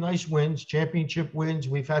had some nice wins, championship wins.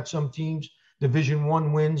 We've had some teams, Division I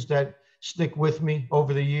wins that stick with me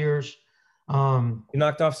over the years. You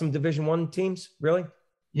knocked off some Division I teams, really?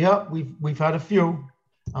 Yeah, we've had a few.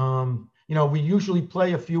 We usually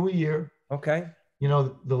play a few a year. Okay.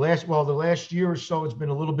 The last year or so, it's been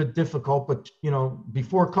a little bit difficult, but,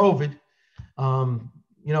 before COVID,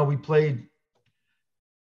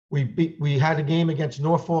 we had a game against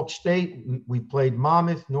Norfolk State. We played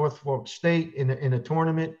Monmouth, Norfolk State in a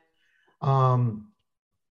tournament.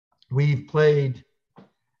 We've played,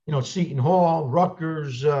 Seton Hall,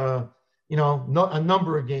 Rutgers, a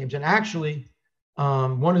number of games. And actually,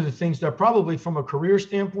 one of the things that probably from a career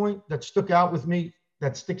standpoint that sticks out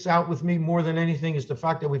with me more than anything is the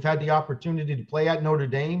fact that we've had the opportunity to play at Notre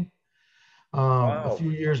Dame a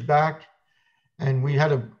few years back. And we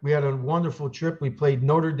had a wonderful trip. We played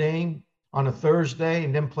Notre Dame on a Thursday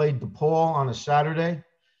and then played DePaul on a Saturday.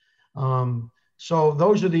 So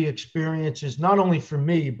those are the experiences, not only for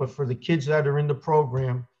me, but for the kids that are in the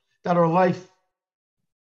program that are life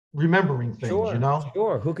remembering things,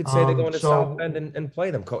 Sure. Who could say they're going to South Bend and play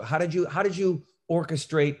them? How did you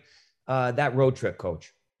orchestrate that road trip,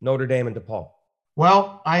 Coach? Notre Dame and DePaul.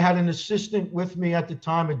 Well, I had an assistant with me at the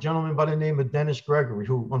time, a gentleman by the name of Dennis Gregory,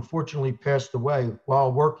 who unfortunately passed away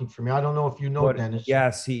while working for me. I don't know if you know Dennis.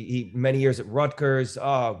 Yes, he many years at Rutgers.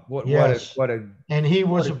 What a and he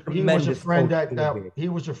was a friend he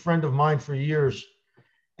was a friend of mine for years.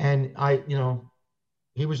 And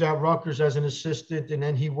He was at Rutgers as an assistant, and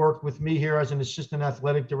then he worked with me here as an assistant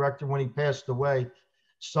athletic director when he passed away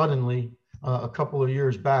suddenly a couple of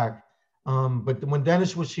years back. But when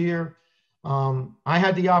Dennis was here, I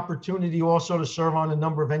had the opportunity also to serve on a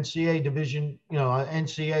number of NCAA division,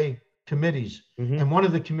 NCAA committees. Mm-hmm. And one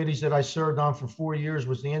of the committees that I served on for 4 years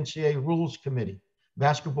was the NCAA Rules Committee,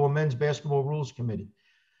 Men's Basketball Rules Committee,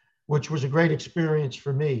 which was a great experience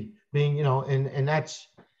for me being,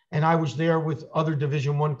 and I was there with other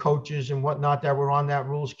Division I coaches and whatnot that were on that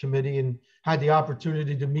rules committee, and had the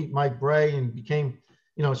opportunity to meet Mike Bray, and became,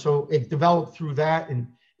 so it developed through that, and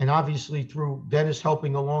obviously through Dennis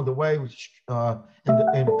helping along the way, and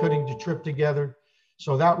putting the trip together.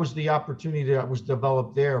 So that was the opportunity that was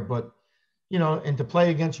developed there. But, and to play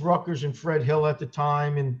against Rutgers and Fred Hill at the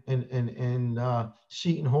time, and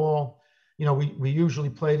Seton Hall, we usually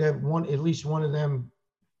played at least one of them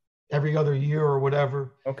every other year or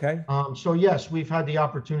whatever. Okay. So yes, we've had the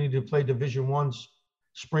opportunity to play Division I's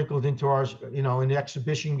sprinkled into ours, in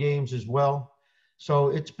exhibition games as well. So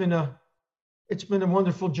it's been a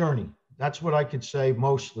wonderful journey. That's what I could say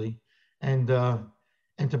mostly. And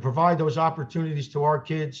to provide those opportunities to our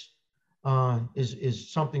kids is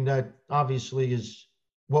something that obviously is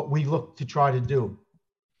what we look to try to do.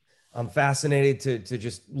 I'm fascinated to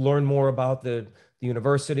just learn more about the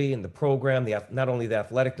university and the program, not only the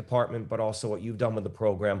athletic department, but also what you've done with the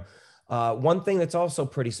program. One thing that's also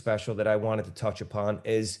pretty special that I wanted to touch upon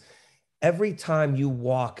is every time you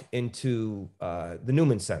walk into the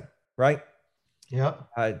Newman Center, right? Yeah.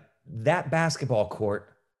 That basketball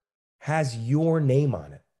court has your name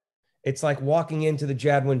on it. It's like walking into the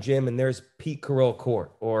Jadwin gym and there's Pete Carroll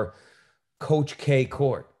Court or Coach K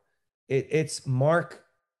Court. It's Mark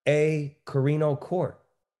A. Corino Court.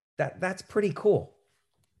 That's pretty cool.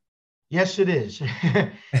 Yes, it is.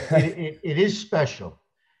 it is special,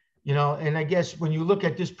 and I guess when you look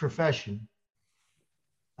at this profession,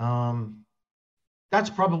 that's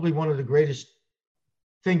probably one of the greatest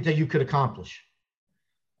things that you could accomplish.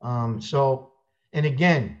 And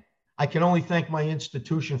again, I can only thank my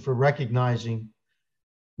institution for recognizing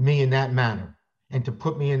me in that manner and to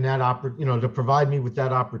put me in that to provide me with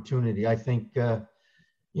that opportunity. I think, and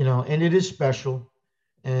it is special.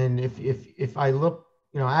 And if I look,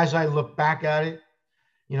 as I look back at it,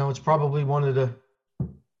 it's probably one of the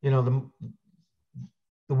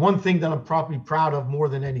one thing that I'm probably proud of more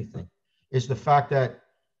than anything is the fact that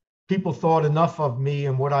people thought enough of me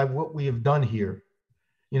and what we have done here,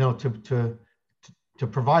 to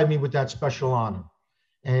provide me with that special honor.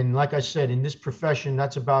 And like I said, in this profession,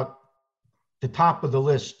 that's about the top of the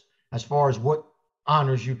list as far as what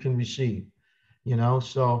honors you can receive,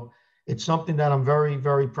 so it's something that I'm very,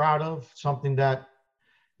 very proud of, something that,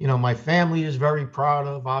 my family is very proud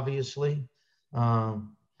of, obviously.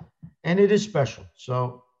 And it is special.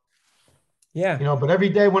 So, yeah, but every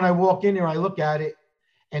day when I walk in here, I look at it,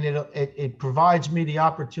 and it provides me the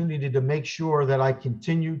opportunity to make sure that I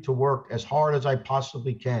continue to work as hard as I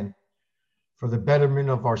possibly can for the betterment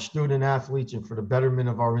of our student athletes and for the betterment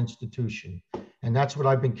of our institution. And that's what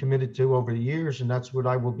I've been committed to over the years, and that's what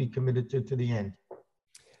I will be committed to the end.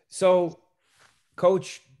 So,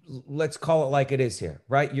 Coach, let's call it like it is here,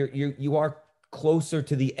 right? You are closer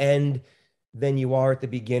to the end than you are at the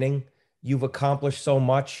beginning. You've accomplished so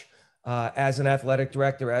much as an athletic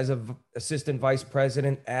director, as an assistant vice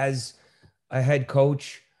president, as a head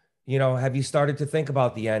coach. Have you started to think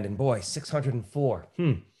about the end? And boy, 604.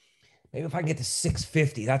 Maybe if I can get to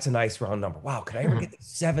 650, that's a nice round number. Wow, could I ever get to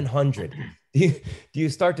 700? Do you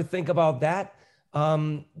start to think about that?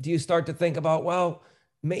 Do you start to think about, well,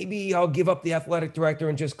 maybe I'll give up the athletic director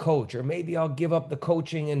and just coach, or maybe I'll give up the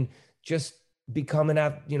coaching and just become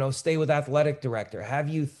stay with athletic director? Have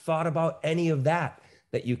you thought about any of that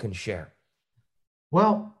you can share?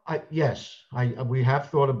 Well, we have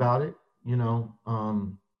thought about it.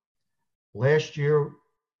 Last year,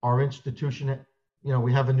 our institution,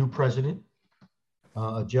 we have a new president,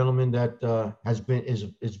 a gentleman that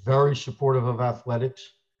is very supportive of athletics,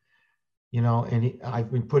 and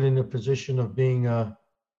I've been put in a position of being a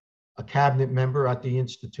cabinet member at the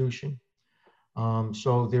institution.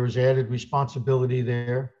 So there's added responsibility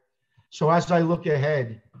there. So as I look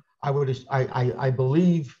ahead, I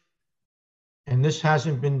believe, and this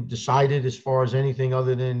hasn't been decided as far as anything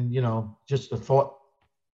other than, just a thought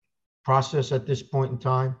process at this point in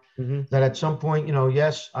time, that at some point,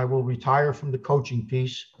 yes, I will retire from the coaching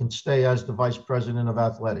piece and stay as the vice president of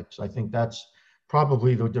athletics. I think that's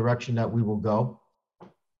probably the direction that we will go.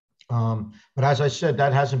 But as I said,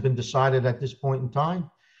 that hasn't been decided at this point in time.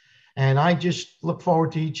 And I just look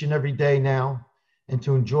forward to each and every day now, and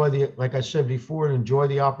to enjoy like I said before, enjoy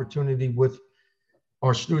the opportunity with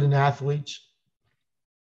our student athletes,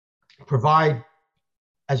 provide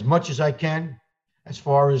as much as I can as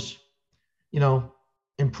far as,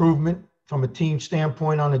 improvement from a team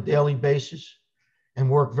standpoint on a daily basis, and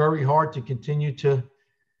work very hard to continue to,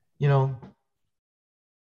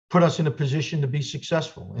 put us in a position to be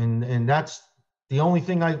successful. And that's the only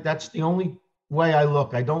that's the only way I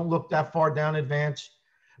look. I don't look that far down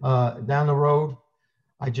down the road.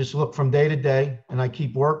 I just look from day to day, and I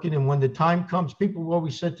keep working. And when the time comes, people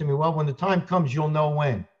always said to me, well, when the time comes, you'll know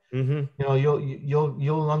when. Mm-hmm.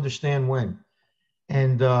 You'll understand when.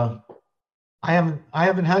 And I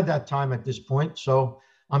haven't had that time at this point. So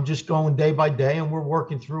I'm just going day by day, and we're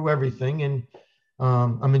working through everything. And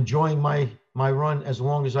I'm enjoying my run as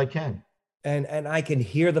long as I can. And I can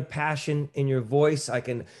hear the passion in your voice. I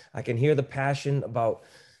can hear the passion about,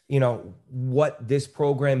 what this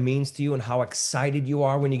program means to you and how excited you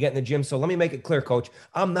are when you get in the gym. So let me make it clear, Coach.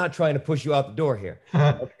 I'm not trying to push you out the door here.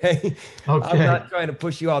 Okay. Okay. I'm not trying to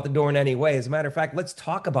push you out the door in any way. As a matter of fact, let's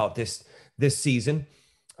talk about this season.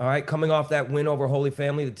 All right. Coming off that win over Holy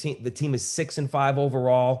Family, the team is 6-5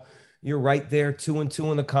 overall. You're right there,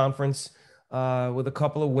 2-2 in the conference, with a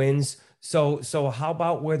couple of wins. So how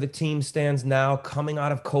about where the team stands now, coming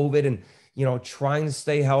out of COVID and, trying to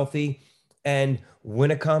stay healthy and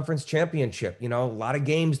win a conference championship? A lot of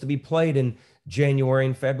games to be played in January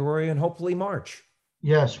and February and hopefully March.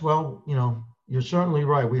 Yes. Well, you're certainly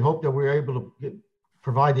right. We hope that we're able to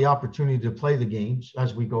provide the opportunity to play the games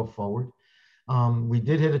as we go forward. We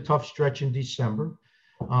did hit a tough stretch in December.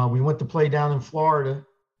 We went to play down in Florida,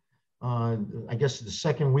 I guess the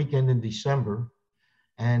second weekend in December.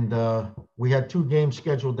 And we had 2 games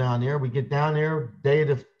scheduled down there. We get down there, day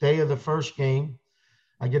of the first game.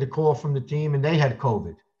 I get a call from the team, and they had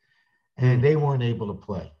COVID, and they weren't able to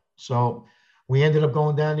play. So we ended up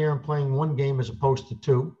going down there and playing 1 game as opposed to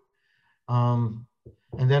 2. And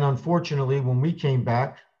then, unfortunately, when we came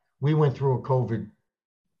back, we went through a COVID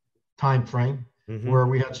time frame where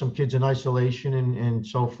we had some kids in isolation and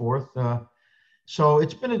so forth. So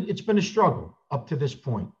it's been a struggle up to this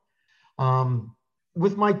point.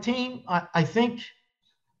 With my team, I think,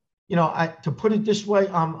 to put it this way,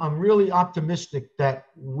 I'm really optimistic that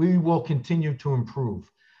we will continue to improve.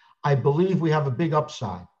 I believe we have a big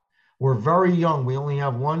upside. We're very young. We only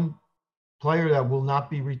have 1 player that will not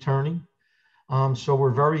be returning. So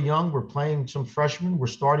we're very young. We're playing some freshmen. We're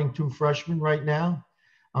starting 2 freshmen right now.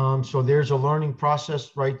 So there's a learning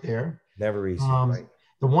process right there. Never easy, right?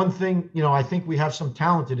 The one thing, I think we have some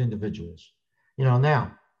talented individuals,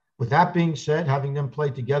 now. With that being said, having them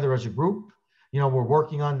play together as a group, we're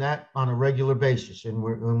working on that on a regular basis. And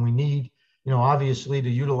we need, obviously, to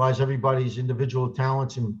utilize everybody's individual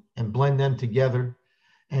talents and blend them together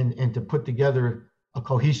and to put together a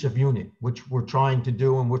cohesive unit, which we're trying to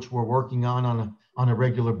do and which we're working on a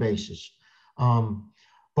regular basis.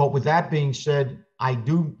 But with that being said, I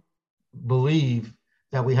do believe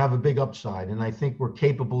that we have a big upside, and I think we're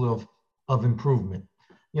capable of improvement.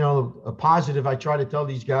 A positive I try to tell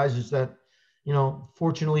these guys is that,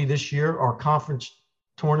 fortunately this year, our conference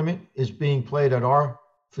tournament is being played at our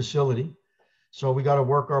facility. So we got to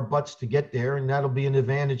work our butts to get there, and that'll be an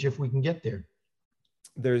advantage if we can get there.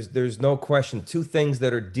 There's no question. 2 things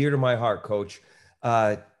that are dear to my heart, Coach,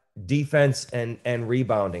 defense and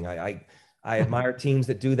rebounding. I admire teams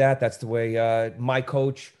that do that. That's the way my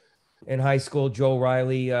coach in high school, Joe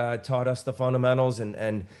Riley, taught us the fundamentals.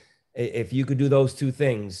 And if you could do those 2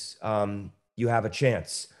 things, you have a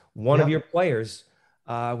chance. One of your players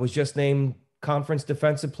was just named Conference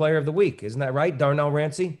Defensive Player of the Week. Isn't that right? Darnell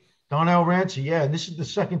Rancy? Darnell Rancy, yeah. And this is the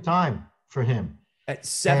 2nd time for him. At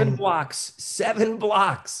 7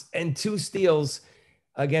 blocks and 2 steals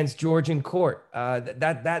against Georgian Court.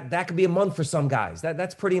 That could be a month for some guys.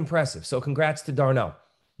 That's pretty impressive. So congrats to Darnell.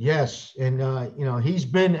 Yes. And, he's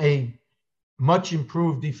been a much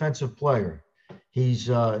improved defensive player. He's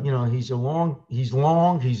long. He's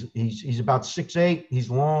about 6'8". He's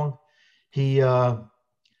long. He, and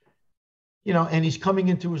he's coming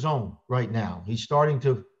into his own right now. He's starting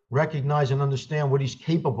to recognize and understand what he's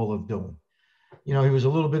capable of doing. He was a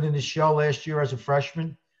little bit in his shell last year as a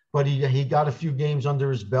freshman, but he got a few games under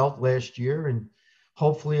his belt last year. And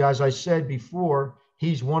hopefully, as I said before,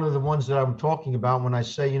 he's one of the ones that I'm talking about when I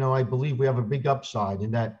say, I believe we have a big upside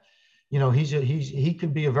in that, he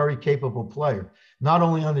could be a very capable player, not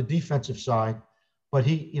only on the defensive side, but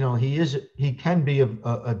he can be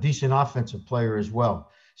a decent offensive player as well.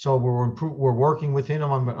 So we're working with him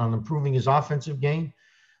on improving his offensive game,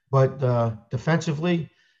 but defensively,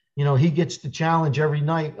 he gets the challenge every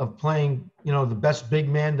night of playing, the best big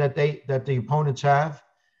man that the opponents have.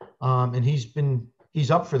 And he's been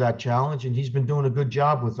he's up for that challenge, and he's been doing a good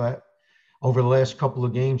job with that over the last couple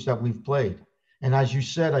of games that we've played. And as you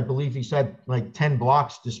said, I believe he's had like 10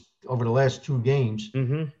 blocks just over the last 2 games.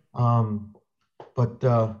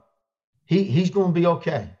 But he's going to be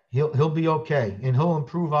okay. He'll be okay, and he'll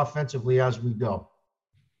improve offensively as we go.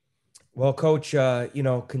 Well, Coach,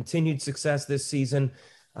 continued success this season.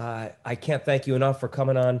 I can't thank you enough for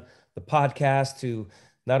coming on the podcast to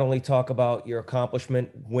not only talk about your accomplishment,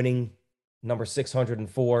 winning number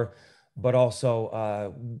 604, but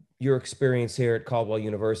also your experience here at Caldwell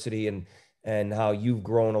University and how you've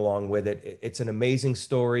grown along with it. It's an amazing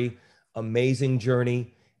story, amazing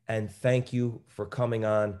journey, and thank you for coming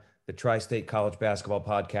on the Tri-State College Basketball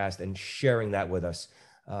Podcast and sharing that with us.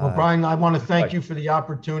 Well, Brian, I want to thank you for the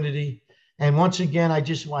opportunity. And once again, I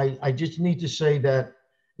just need to say that,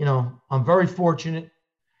 I'm very fortunate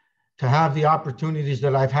to have the opportunities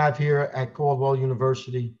that I've had here at Caldwell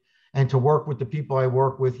University and to work with the people I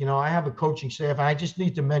work with. I have a coaching staff, and I just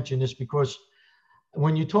need to mention this because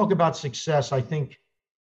when you talk about success, I think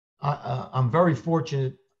I'm very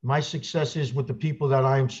fortunate. My success is with the people that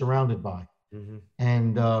I am surrounded by.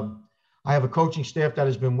 And I have a coaching staff that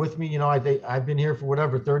has been with me. I've been here for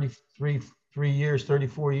 34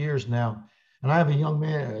 years now. And I have a young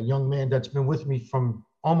man that's been with me from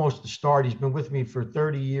almost the start. He's been with me for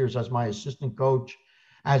 30 years as my assistant coach,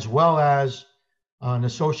 as well as an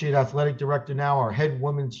associate athletic director now, our head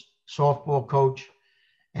women's softball coach.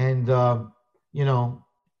 And,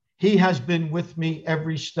 he has been with me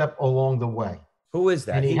every step along the way. Who is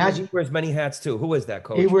that? He wears many hats too. Who is that,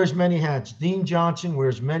 Coach? He wears many hats. Dean Johnson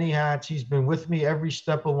wears many hats. He's been with me every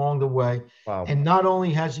step along the way. Wow. And not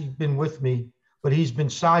only has he been with me, but he's been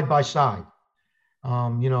side by side.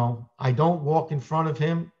 I don't walk in front of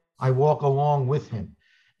him. I walk along with him.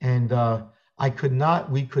 And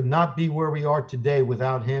we could not be where we are today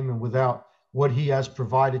without him and without what he has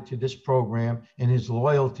provided to this program and his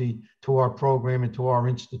loyalty to our program and to our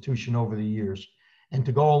institution over the years. And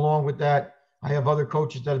to go along with that, I have other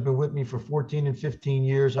coaches that have been with me for 14 and 15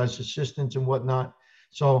 years as assistants and whatnot.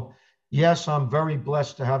 So yes, I'm very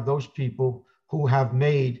blessed to have those people who have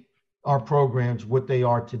made our programs what they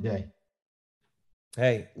are today.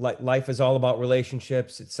 Hey, life is all about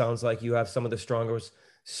relationships. It sounds like you have some of the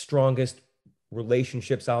strongest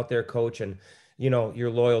relationships out there, Coach, and you're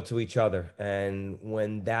loyal to each other. And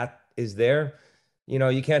when that is there,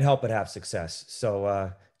 you can't help but have success.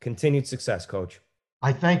 So continued success, Coach.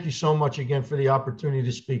 I thank you so much again for the opportunity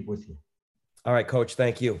to speak with you. All right, Coach,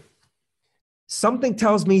 thank you. Something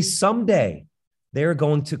tells me someday they're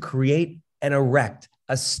going to create and erect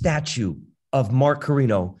a statue of Mark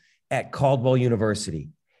Corino at Caldwell University.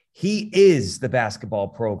 He is the basketball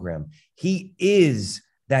program. He is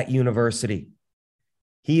that university.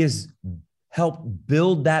 He has helped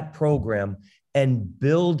build that program and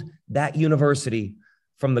build that university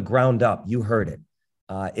from the ground up. You heard it.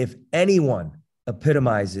 If anyone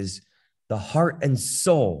epitomizes the heart and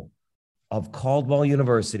soul of Caldwell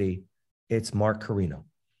University, it's Mark Corino.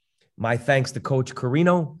 My thanks to Coach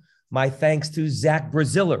Corino. My thanks to Zach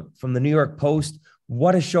Braziller from the New York Post.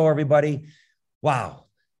 What a show, everybody. Wow.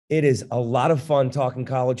 It is a lot of fun talking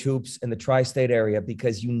college hoops in the tri-state area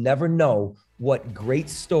because you never know what great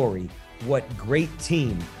story, what great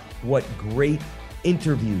team, what great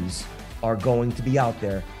interviews are going to be out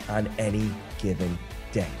there on any given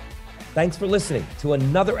day. Thanks for listening to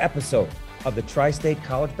another episode of the Tri-State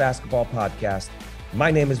College Basketball Podcast.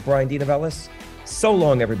 My name is Bryan DeNovellis. So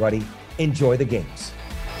long, everybody. Enjoy the games.